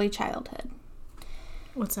since early childhood.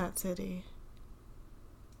 What's that City?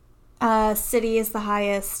 City is the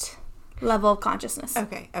highest level of consciousness.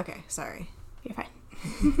 Okay, sorry. You're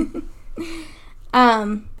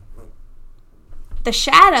fine. The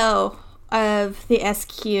shadow of the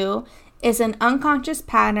SQ is an unconscious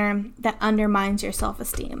pattern that undermines your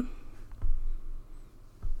self-esteem.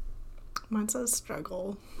 Mine says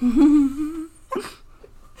struggle.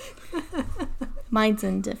 Mine's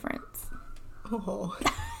indifference. Oh.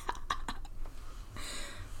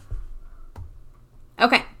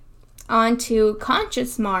 Okay, on to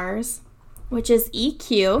conscious Mars, which is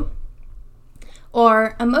EQ,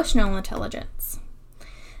 or emotional intelligence.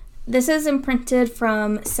 This is imprinted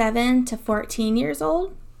from 7 to 14 years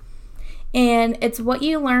old, and it's what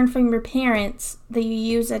you learn from your parents that you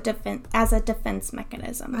use as a defense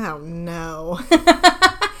mechanism. Oh, no.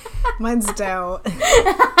 Mine's doubt.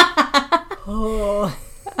 Oh.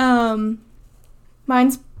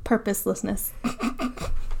 Mine's purposelessness.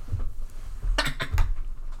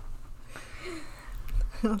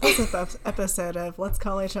 This is the episode of Let's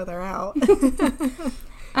Call Each Other Out.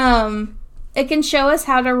 It can show us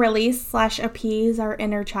how to release/appease our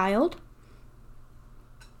inner child.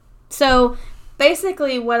 So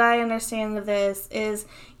basically what I understand of this is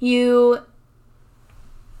you,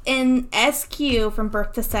 in SQ from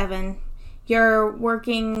birth to 7, you're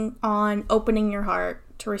working on opening your heart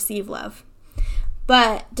to receive love.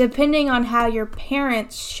 But depending on how your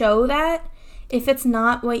parents show that, if it's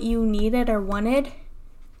not what you needed or wanted,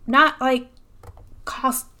 not like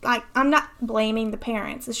I'm not blaming the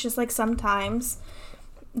parents. It's just like sometimes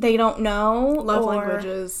they don't know. Love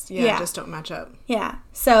languages, just don't match up. Yeah.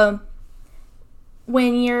 So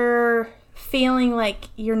when you're feeling like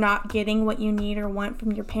you're not getting what you need or want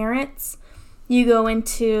from your parents, you go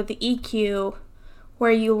into the EQ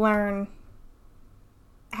where you learn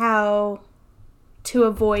how to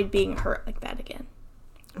avoid being hurt like that again.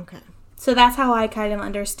 Okay. So that's how I kind of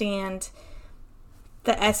understand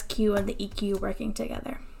the SQ and the EQ working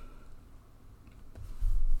together.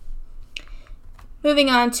 Moving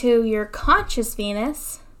on to your conscious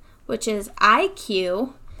Venus, which is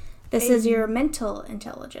IQ. This is your mental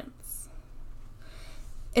intelligence.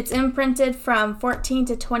 It's imprinted from 14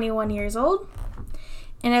 to 21 years old,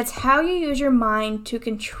 and it's how you use your mind to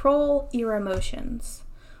control your emotions,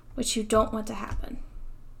 which you don't want to happen.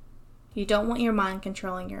 You don't want your mind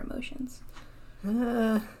controlling your emotions.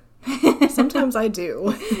 Sometimes I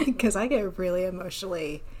do, because I get really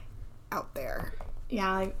emotionally out there.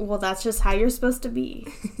 Yeah, like, well, that's just how you're supposed to be.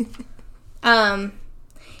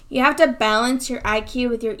 You have to balance your IQ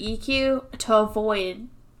with your EQ to avoid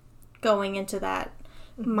going into that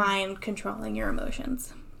mind controlling your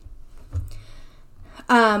emotions.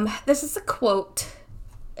 This is a quote.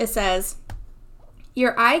 It says,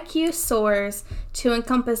 "Your IQ soars to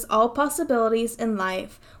encompass all possibilities in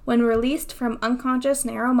life when released from unconscious,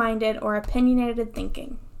 narrow-minded, or opinionated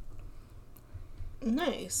thinking."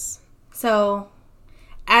 Nice. So,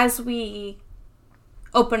 as we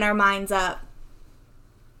open our minds up,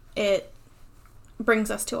 it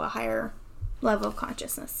brings us to a higher level of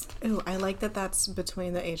consciousness. Ooh, I like that that's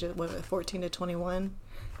between the age of, 14 to 21.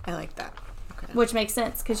 I like that. Okay. Which makes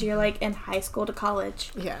sense, because you're, like, in high school to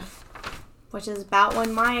college. Yeah. Which is about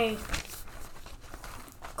when my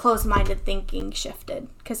closed-minded thinking shifted,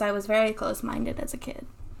 because I was very closed-minded as a kid.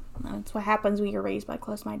 That's what happens when you're raised by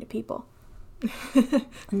closed-minded people.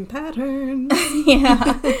 Patterns.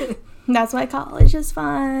 Yeah. That's why college is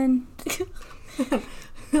fun.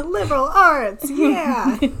 Liberal arts,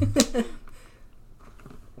 yeah.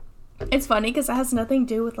 It's funny because it has nothing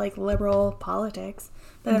to do with, like, liberal politics,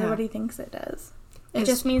 but everybody thinks it does. It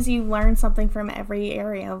just means you learn something from every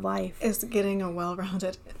area of life. It's getting a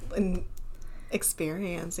well-rounded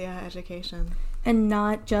experience, education. And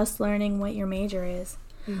not just learning what your major is.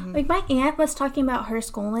 Mm-hmm. Like, my aunt was talking about her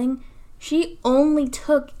schooling. She only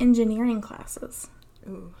took engineering classes.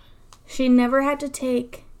 Ooh. She never had to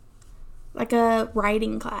take, like, a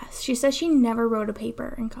writing class. She says she never wrote a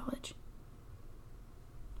paper in college.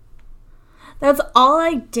 That's all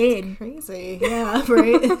I did. Crazy. Yeah,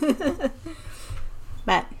 right?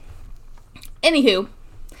 But, anywho,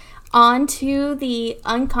 on to the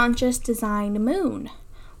unconscious design moon,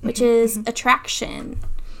 which is attraction.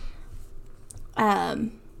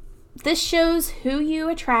 This shows who you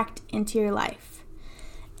attract into your life.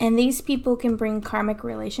 And these people can bring karmic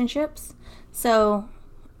relationships. So,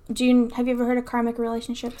 have you ever heard of karmic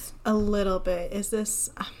relationships? A little bit. Is this...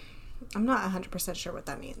 I'm not 100% sure what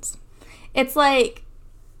that means. It's like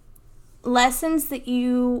lessons that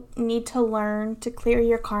you need to learn to clear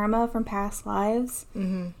your karma from past lives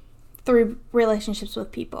through relationships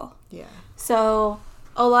with people. Yeah. So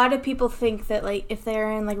a lot of people think that, like, if they're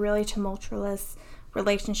in, like, really tumultuous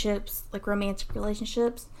relationships, like romantic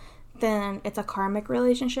relationships, then it's a karmic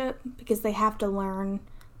relationship because they have to learn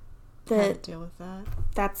that how to deal with that.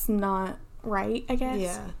 That's not right, I guess.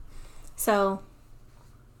 Yeah. So.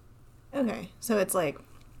 Okay. So it's like,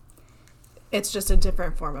 it's just a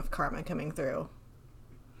different form of karma coming through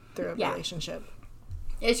a relationship.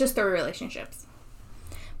 It's just through relationships.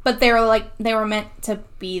 But they were meant to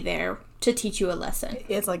be there to teach you a lesson.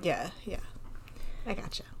 It's like, yeah. I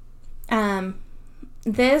gotcha.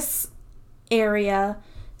 This area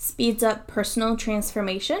speeds up personal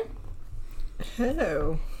transformation.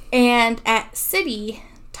 Oh. And at City,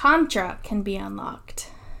 Tantra can be unlocked.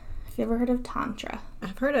 Have you ever heard of Tantra?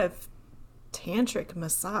 I've heard of tantric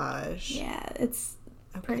massage. Yeah, it's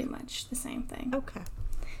pretty much the same thing. Okay.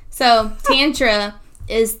 So, Tantra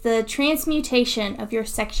is the transmutation of your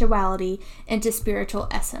sexuality into spiritual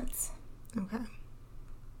essence. Okay.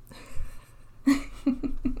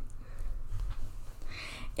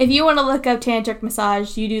 If you want to look up tantric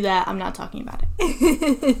massage, you do that. I'm not talking about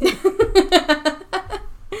it.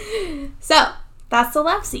 So, that's the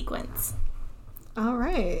love sequence. All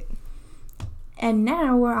right. And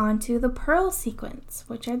now we're on to the pearl sequence,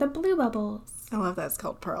 which are the blue bubbles. I love that it's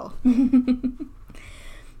called pearl. You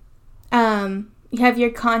have your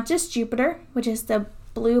conscious Jupiter, which is the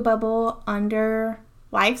blue bubble under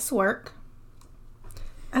life's work.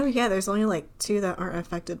 Oh, yeah, there's only like 2 that aren't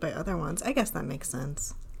affected by other ones. I guess that makes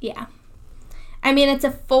sense. Yeah. I mean, it's a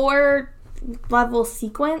 4-level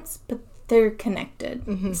sequence, but they're connected.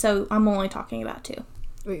 Mm-hmm. So I'm only talking about 2.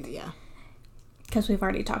 Yeah. Because we've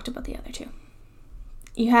already talked about the other 2.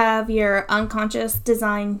 You have your unconscious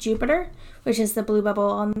design Jupiter, which is the blue bubble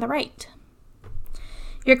on the right.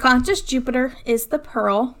 Your conscious Jupiter is the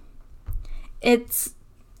pearl. It's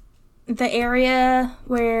the area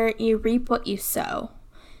where you reap what you sow.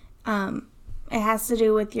 It has to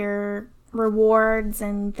do with your rewards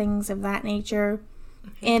and things of that nature.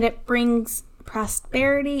 Okay. And it brings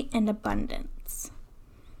prosperity and abundance.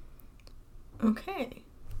 Okay.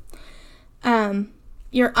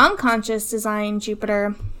 Your unconscious design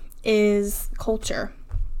Jupiter is culture.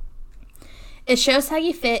 It shows how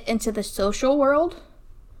you fit into the social world.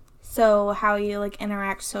 So how you like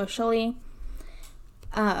interact socially.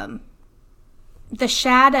 The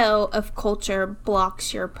shadow of culture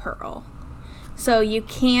blocks your pearl. So you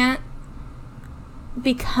can't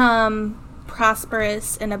become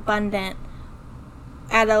prosperous and abundant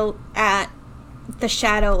at the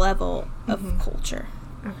shadow level of culture.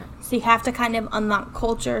 Okay. So you have to kind of unlock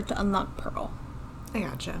culture to unlock Pearl. I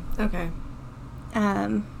gotcha. Okay.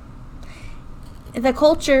 The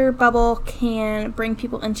culture bubble can bring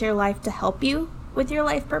people into your life to help you with your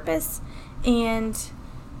life purpose and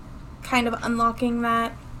kind of unlocking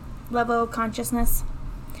that level of consciousness.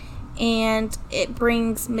 And it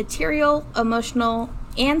brings material, emotional,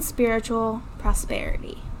 and spiritual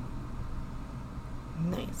prosperity.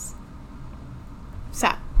 Nice.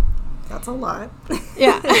 So. That's a lot.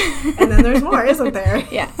 Yeah. And then there's more, isn't there?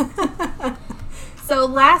 Yeah. So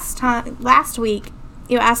last week,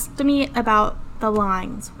 you asked me about the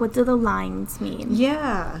lines. What do the lines mean?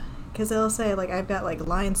 Yeah. Because they'll say, like, I've got, like,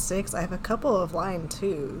 line 6. I have a couple of line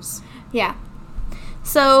 2s. Yeah.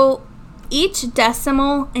 So each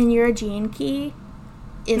decimal in your gene key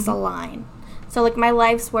is a line. So, like, my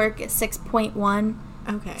life's work is 6.1.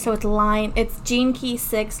 Okay. So it's gene key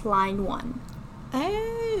 6, line 1.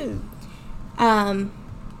 Oh.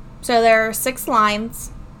 So there are 6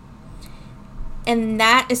 lines. And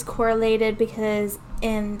that is correlated because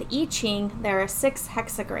in the I Ching, there are 6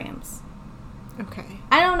 hexagrams. Okay.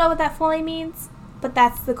 I don't know what that fully means, but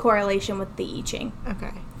that's the correlation with the I Ching.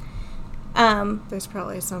 Okay. There's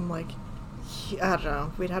probably some, like, I don't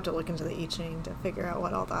know. We'd have to look into the I Ching to figure out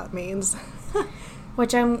what all that means.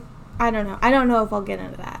 Which I don't know. I don't know if I'll get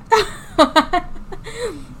into that.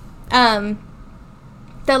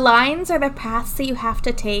 The lines are the paths that you have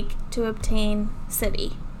to take to obtain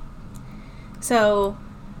Siddhi. So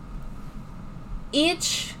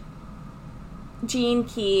each gene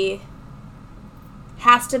key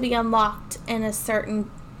has to be unlocked in a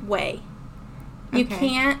certain way. You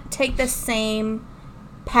can't take the same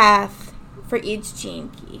path for each gene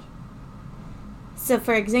key. So,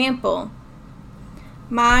 for example,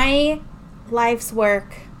 my life's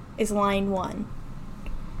work is line 1.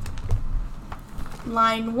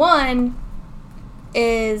 Line 1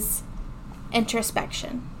 is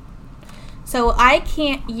introspection. So I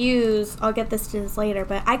can't use, I'll get this to this later,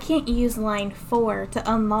 but I can't use line 4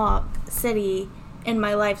 to unlock Siddhi in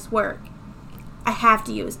my life's work. I have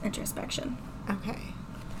to use introspection. Okay.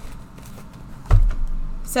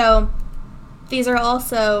 So these are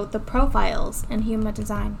also the profiles in human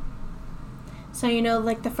design. So you know,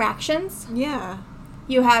 like the fractions? Yeah.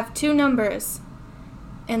 You have 2 numbers,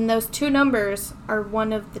 and those 2 numbers are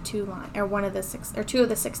one of the 2 lines, or one of the 6, or 2 of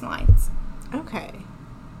the 6 lines. Okay.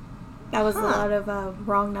 That was a lot of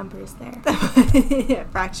wrong numbers there. Yeah,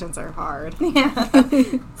 fractions are hard.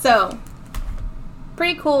 Yeah. So,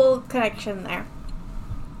 pretty cool connection there.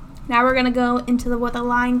 Now we're going to go into what the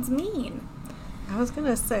lines mean. I was going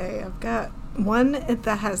to say, I've got one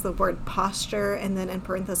that has the word posture and then in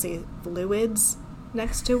parentheses fluids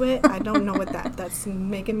next to it. I don't know what that's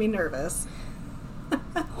making me nervous.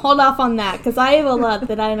 Hold off on that, because I have a lot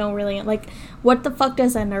that I don't really, like, what the fuck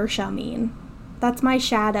does inertia mean? That's my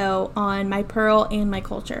shadow on my Pearl and my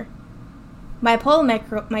culture. My Pearl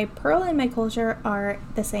and my culture are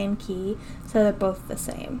the same key, so they're both the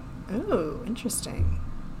same. Oh, interesting.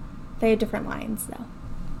 They have different lines, though.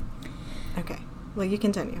 Okay. Well, you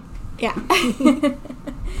continue. Yeah.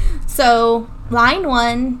 So, line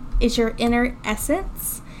 1 is your inner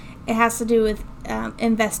essence. It has to do with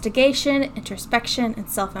investigation, introspection, and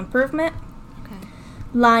self-improvement. Okay.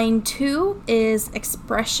 Line 2 is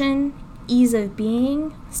expression, ease of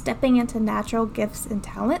being, stepping into natural gifts and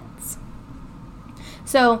talents.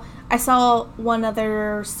 So, I saw one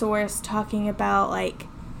other source talking about, like,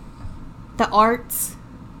 the arts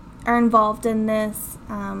are involved in this,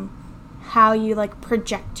 how you, like,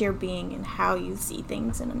 project your being and how you see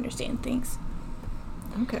things and understand things.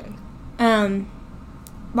 Okay.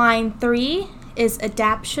 Line 3 is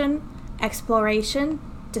adaptation, exploration,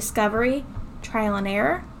 discovery, trial and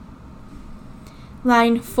error.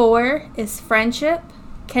 Line 4 is friendship,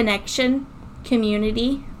 connection,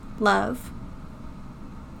 community, love.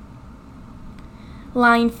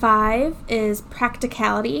 Line 5 is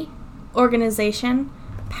practicality, organization,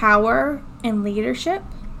 power, and leadership.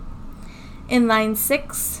 And line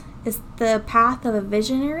 6 is the path of a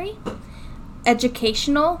visionary,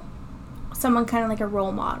 educational, someone kind of like a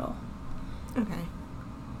role model. Okay.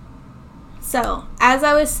 So, as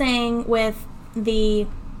I was saying with the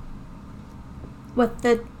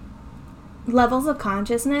levels of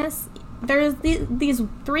consciousness, there's these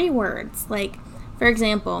 3 words. Like, for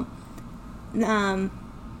example,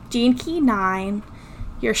 gene key 9,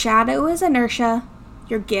 your shadow is inertia,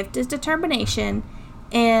 your gift is determination,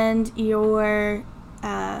 and your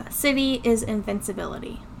Siddhi is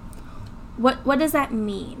invincibility. What does that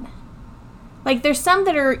mean? Like, there's some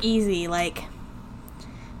that are easy, like,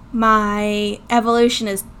 my evolution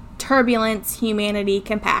is turbulence, humanity,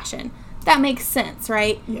 compassion. That makes sense,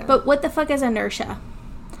 right? Yeah. But what the fuck is inertia?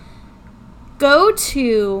 Go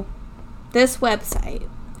to this website,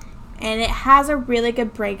 and it has a really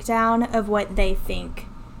good breakdown of what they think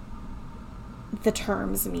the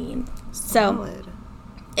terms mean. Solid. So,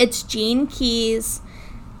 it's Gene Keys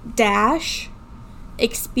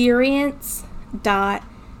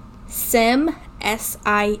 -experience.sim,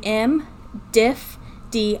 S-I-M,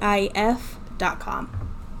 dif.com.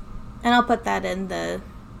 And I'll put that in the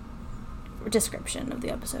description of the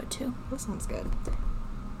episode too. That sounds good.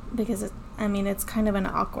 Because, it's kind of an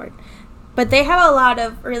awkward. But they have a lot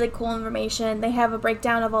of really cool information. They have a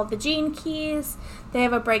breakdown of all the gene keys. They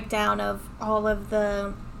have a breakdown of all of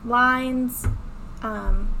the lines,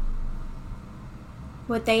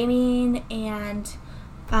 what they mean, and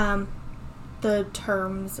the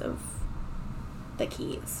terms of the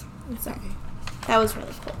keys. So that was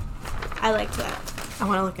really cool. I liked that. I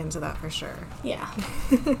want to look into that for sure. Yeah.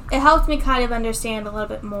 It helped me kind of understand a little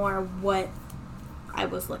bit more what I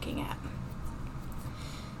was looking at.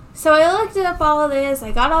 So I looked up all of this.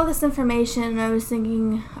 I got all this information, and I was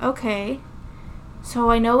thinking, okay,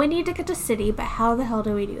 so I know we need to get to city, but how the hell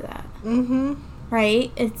do we do that? Mm-hmm.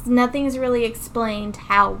 Right? Nothing's really explained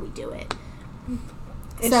how we do it.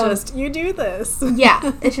 It's just, you do this.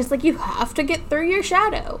 Yeah. It's just like, you have to get through your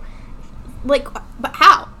shadow. Like, but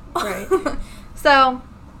how? Right. So,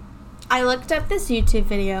 I looked up this YouTube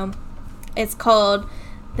video. It's called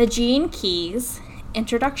The Gene Keys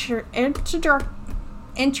Introductory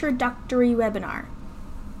Webinar.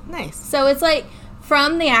 Nice. So, it's like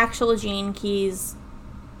from the actual Gene Keys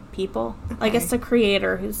people. Okay. Like, it's the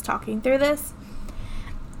creator who's talking through this.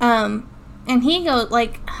 And he goes,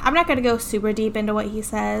 like, I'm not going to go super deep into what he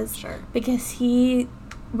says. Sure. Because he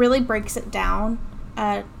really breaks it down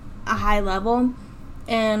at a high level.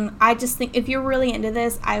 And I just think if you're really into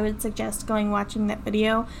this, I would suggest watching that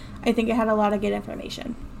video. I think it had a lot of good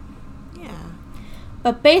information. Yeah.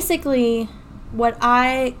 But basically, what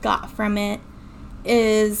I got from it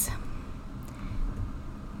is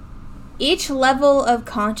each level of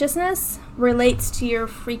consciousness relates to your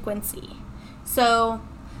frequency. So,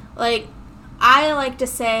 like, I like to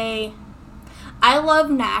say, I love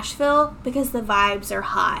Nashville because the vibes are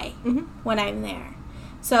high when I'm there.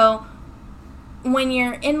 So, when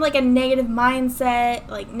you're in, like, a negative mindset,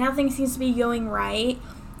 like, nothing seems to be going right,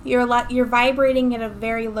 you're vibrating at a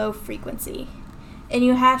very low frequency. And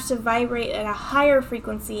you have to vibrate at a higher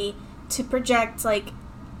frequency to project, like,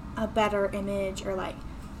 a better image or, like,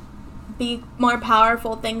 be more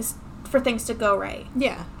powerful for things to go right.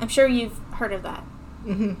 Yeah. I'm sure you've heard of that.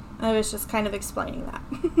 Mm-hmm. I was just kind of explaining that,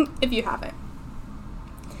 if you haven't.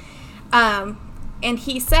 And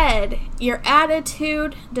he said, your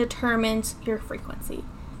attitude determines your frequency.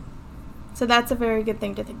 So that's a very good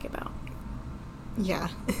thing to think about. Yeah.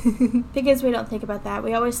 Because we don't think about that.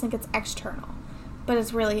 We always think it's external, but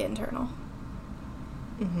it's really internal.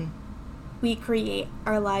 Mm-hmm. We create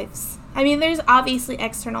our lives. There's obviously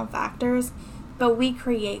external factors, but we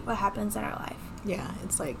create what happens in our life. Yeah,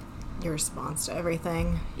 it's like your response to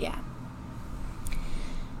everything. Yeah.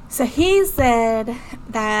 So he said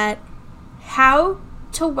that how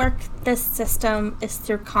to work this system is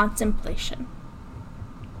through contemplation.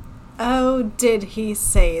 Oh, did he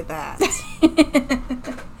say that?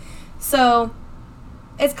 So,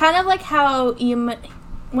 it's kind of like how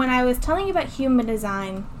when I was telling you about human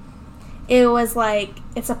design, it was like,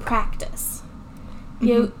 it's a practice.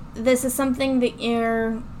 This is something that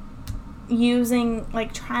you're using,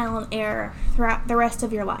 like, trial and error throughout the rest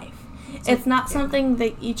of your life. It's not something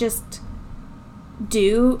that you just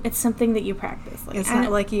do. It's something that you practice. Like, it's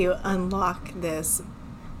not like you unlock this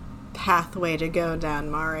pathway to go down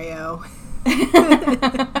Mario.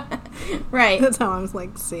 Right. That's how I'm,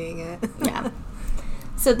 like, seeing it. Yeah.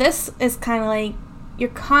 So this is kind of like, you're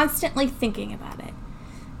constantly thinking about it.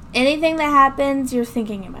 Anything that happens, you're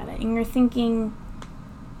thinking about it. And you're thinking,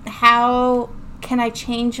 how can I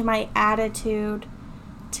change my attitude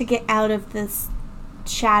to get out of this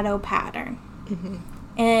shadow pattern? Mm-hmm.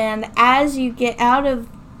 And as you get out of,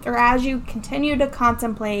 or as you continue to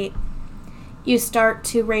contemplate, you start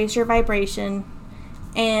to raise your vibration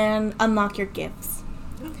and unlock your gifts.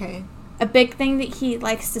 Okay. A big thing that he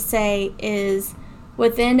likes to say is,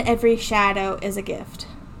 within every shadow is a gift.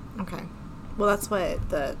 Okay. Well, that's what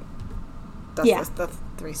the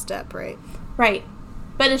 3-step, right? Right.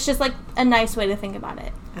 But it's just like a nice way to think about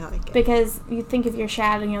it. I like it. Because you think of your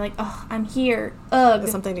shadow and you're like, oh, I'm here. Ugh.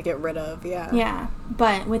 It's something to get rid of, yeah. Yeah.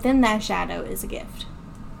 But within that shadow is a gift.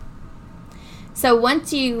 So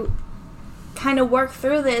once you kind of work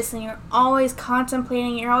through this and you're always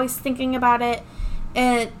contemplating, you're always thinking about it,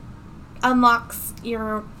 it unlocks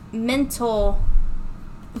your mental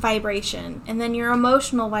vibration and then your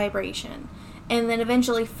emotional vibration and then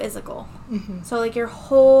eventually physical. Mm-hmm. So like your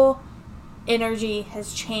whole energy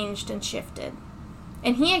has changed and shifted.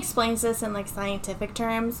 And he explains this in like scientific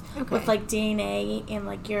terms with like DNA and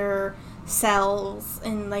like your cells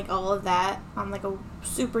and like all of that on like a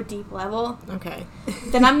super deep level. Okay.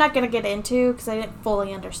 Then I'm not going to get into because I didn't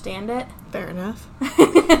fully understand it. Fair enough.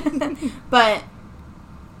 But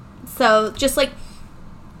so just like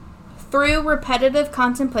through repetitive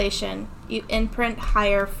contemplation, you imprint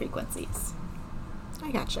higher frequencies. I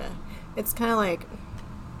gotcha. It's kind of like,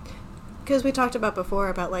 because we talked about before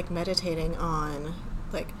about like meditating on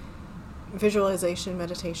like visualization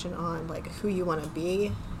meditation on like who you want to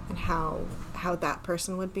be and how that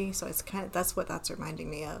person would be. So it's kind of, that's what that's reminding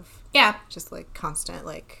me of. Yeah. Just like constant,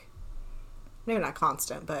 like maybe not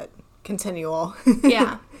constant, but continual.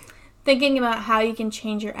 Yeah. Thinking about how you can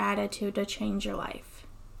change your attitude to change your life.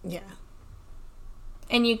 Yeah.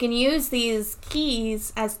 And you can use these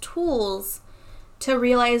keys as tools to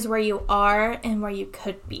realize where you are and where you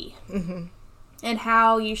could be. Mm-hmm. And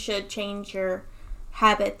how you should change your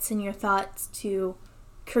habits and your thoughts to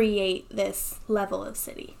create this level of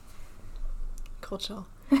city. Cool, chill.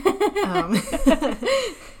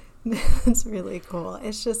 That's really cool.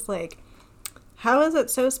 It's just like, how is it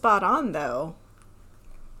so spot on though?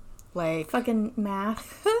 Like fucking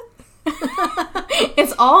math.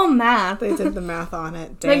 It's all math. They did the math on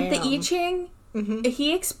it. Damn. Like the I Ching,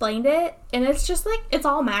 he explained it, and it's just like, it's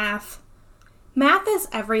all math. Math is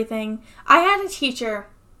everything. I had a teacher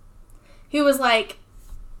who was like,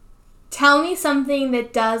 tell me something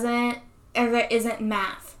that isn't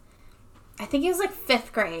math. I think it was like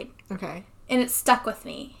 5th grade. Okay. And it stuck with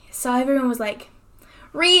me. So everyone was like,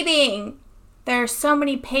 reading. There are so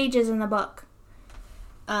many pages in the book.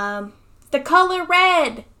 The color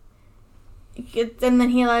red. And then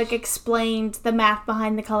he like explained the math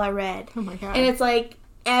behind the color red. Oh my god. And it's like,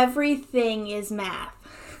 everything is math.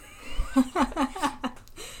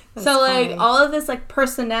 So like funny. All of this like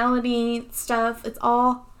personality stuff, it's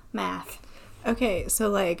all math. Okay, so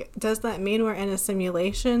like, does that mean we're in a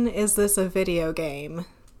simulation? Is this a video game?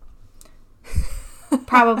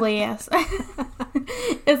 Probably yes.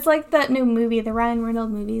 It's like that new movie, the Ryan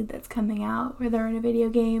Reynolds movie that's coming out, where they're in a video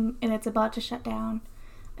game and it's about to shut down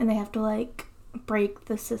and they have to like break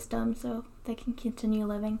the system so they can continue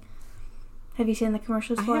living. Have you seen the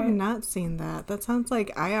commercials for it? I have not seen that. That sounds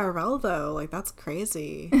like IRL though. Like, that's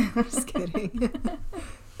crazy. I'm just kidding.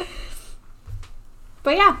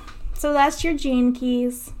 But yeah, so that's your gene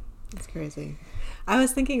keys. That's crazy. I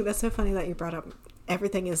was thinking, that's so funny that you brought up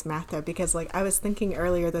everything is math though, because like I was thinking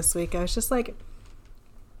earlier this week, I was just like,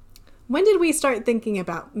 when did we start thinking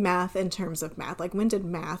about math in terms of math? Like, when did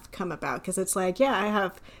math come about? Because it's like, yeah, I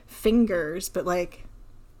have fingers, but like,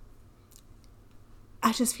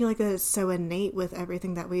 I just feel like that it's so innate with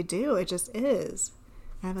everything that we do. It just is.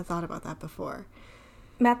 I haven't thought about that before.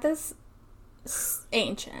 Math is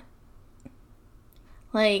ancient.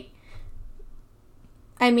 Like,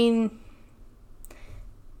 I mean,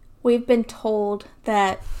 we've been told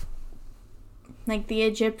that, like, the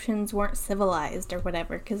Egyptians weren't civilized or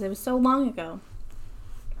whatever because it was so long ago.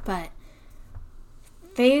 But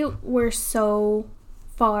they were so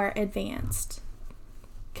far advanced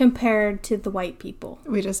compared to the white people.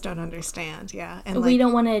 We just don't understand, yeah. And we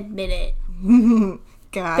don't want to admit it.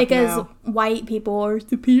 God, because no. White people are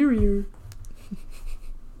superior.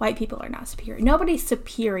 White people are not superior. Nobody's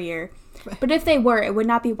superior. But if they were, it would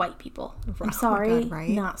not be white people. I'm sorry. God, right?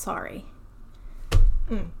 Not sorry.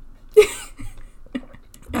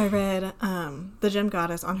 I read the Gem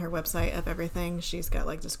Goddess on her website of everything. She's got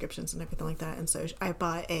like descriptions and everything like that. And so I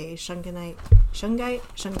bought a Shungite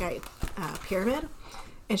pyramid.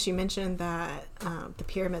 And she mentioned that the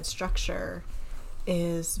pyramid structure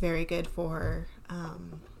is very good for...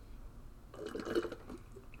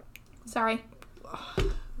 Sorry.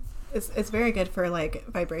 It's very good for like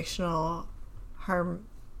vibrational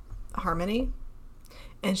harmony.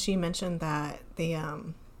 And she mentioned that the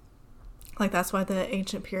like that's why the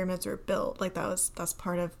ancient pyramids were built. Like that's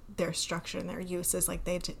part of their structure and their use is like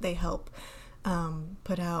they help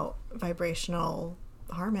put out vibrational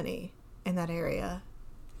harmony in that area.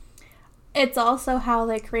 It's also how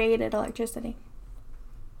they created electricity.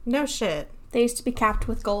 No shit. They used to be capped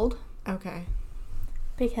with gold. Okay.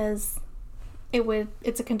 Because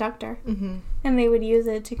it's a conductor. Mm-hmm. And they would use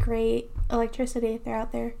it to create electricity if they're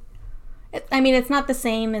out there. It's not the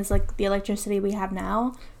same as like the electricity we have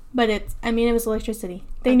now, But it was electricity.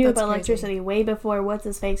 They knew about crazy. electricity way before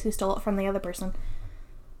what's-his-face who stole it from the other person.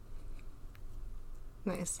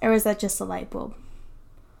 Nice. Or was that just a light bulb?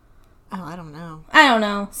 Oh, I don't know. I don't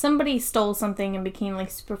know. Somebody stole something and became,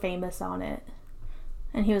 like, super famous on it.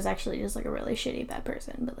 And he was actually just, like, a really shitty bad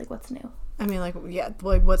person. But, like, what's new? I mean, like, yeah,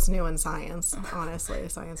 like, what's new in science, honestly,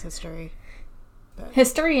 science history. But...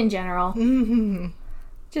 History in general. Mm-hmm.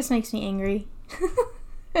 Just makes me angry.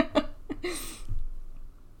 But,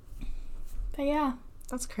 yeah.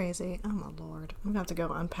 That's crazy. Oh, my Lord. I'm going to have to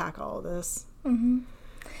go unpack all of this. Mm-hmm.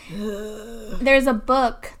 There's a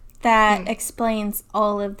book that explains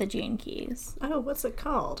all of the gene keys. Oh, what's it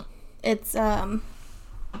called? It's, I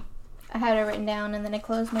had it written down and then I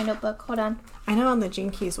closed my notebook. Hold on. I know on the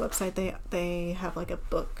Gene Keys website they have like a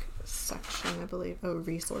book section, I believe. Oh,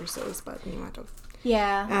 resources, but you have to...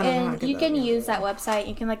 Yeah, I don't know how and to you do can that. use that website.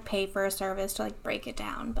 You can, like, pay for a service to, like, break it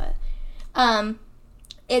down. But,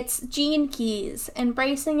 it's Gene Keys,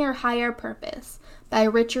 Embracing Your Higher Purpose by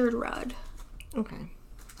Richard Rudd. Okay.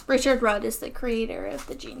 Richard Rudd is the creator of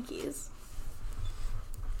the Gene Keys.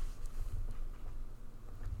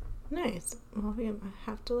 Nice. Well, I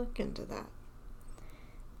have to look into that.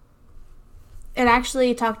 It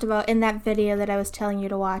actually talked about, in that video that I was telling you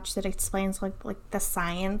to watch that explains, like the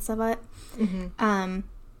science of it,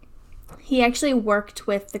 he actually worked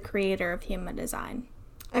with the creator of human design.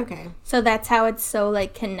 Okay. So that's how it's so,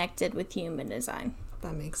 like, connected with human design.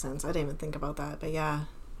 That makes sense. I didn't even think about that, but yeah.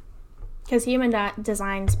 Because human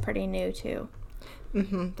design's pretty new, too.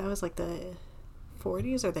 That was like the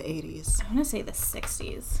 40s or the 80s? I want to say the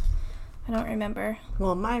 60s. I don't remember.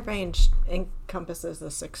 Well, my range encompasses the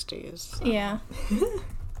 60s. So. Yeah.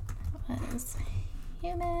 Was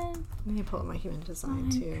human. Let me pull up my human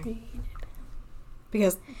design, too. Created.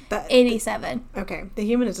 Because that... 87. Okay. The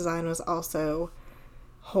human design was also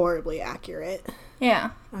horribly accurate.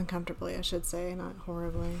 Yeah. Uncomfortably, I should say, not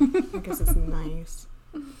horribly. I guess it's nice.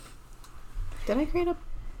 Did I create a...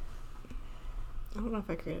 I don't know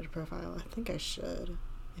if I created a profile. I think I should,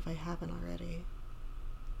 if I haven't already.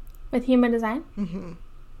 With human design? Mm-hmm.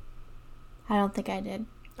 I don't think I did.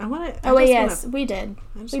 I want to... Oh, wait, yes, we did.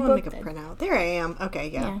 I just We want to both make a did. printout. There I am. Okay,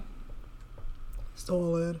 yeah.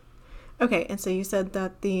 Solid. Okay, and so you said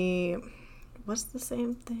that the... What's the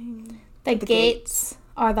same thing? The gates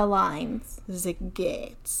are the lines. The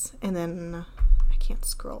gates. And then... I can't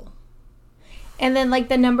scroll. And then, like,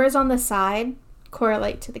 the numbers on the side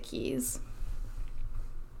correlate to the keys.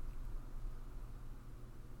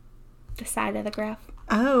 The side of the graph.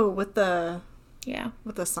 Oh, with the... Yeah.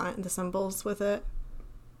 With the sign, the symbols with it?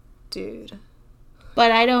 Dude.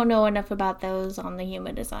 But I don't know enough about those on the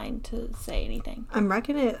human design to say anything. I'm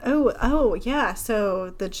reckoning it. Oh, yeah.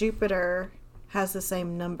 So the Jupiter has the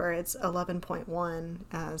same number. It's 11.1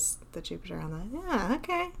 as the Jupiter on that. Yeah,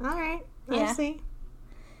 okay. All right. Yeah. I see.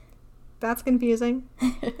 That's confusing.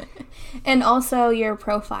 And also your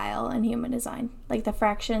profile in human design. Like the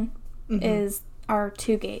fraction are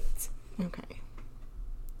 2 gates. Okay.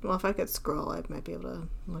 Well, if I could scroll, I might be able to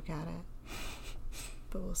look at it.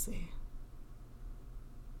 But we'll see.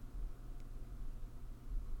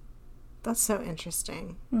 That's so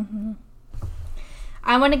interesting. Mm-hmm.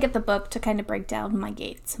 I want to get the book to kind of break down my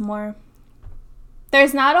gates more.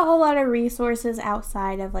 There's not a whole lot of resources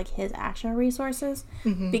outside of, like, his actual resources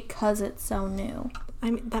because it's so new.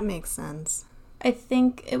 I mean, that makes sense. I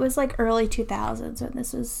think it was, like, early 2000s when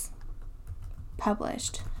this was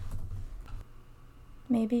published.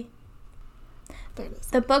 Maybe. There it is.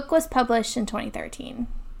 The book was published in 2013.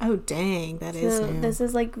 Oh, dang. That is So new. this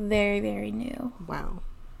is, like, very, very new. Wow.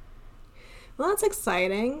 Well, that's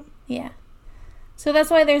exciting. Yeah. So that's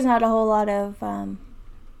why there's not a whole lot of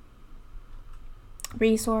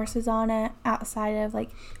resources on it outside of, like,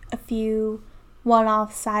 a few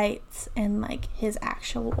one-off sites and, like, his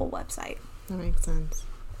actual website. That makes sense.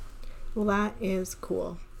 Well, that is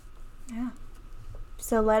cool. Yeah.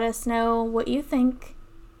 So let us know what you think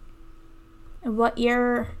and what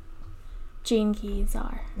your gene keys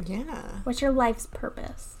are. Yeah. What's your life's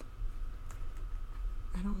purpose?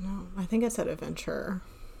 I don't know. I think I said adventure.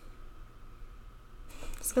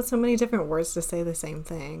 It's got so many different words to say the same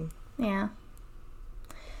thing. Yeah.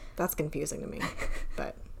 That's confusing to me.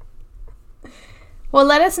 But Well,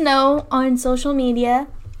 let us know on social media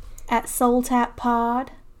at SoulTapPod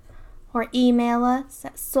or email us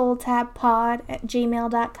at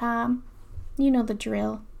soultappod@gmail.com. You know the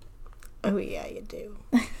drill. oh yeah, you do.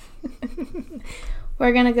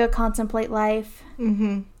 We're going to go contemplate life.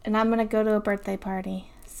 Mm-hmm. And I'm going to go to a birthday party.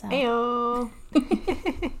 So Ayo.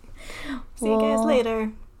 See you guys Well,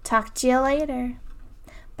 later. talk to you later.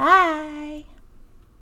 Bye.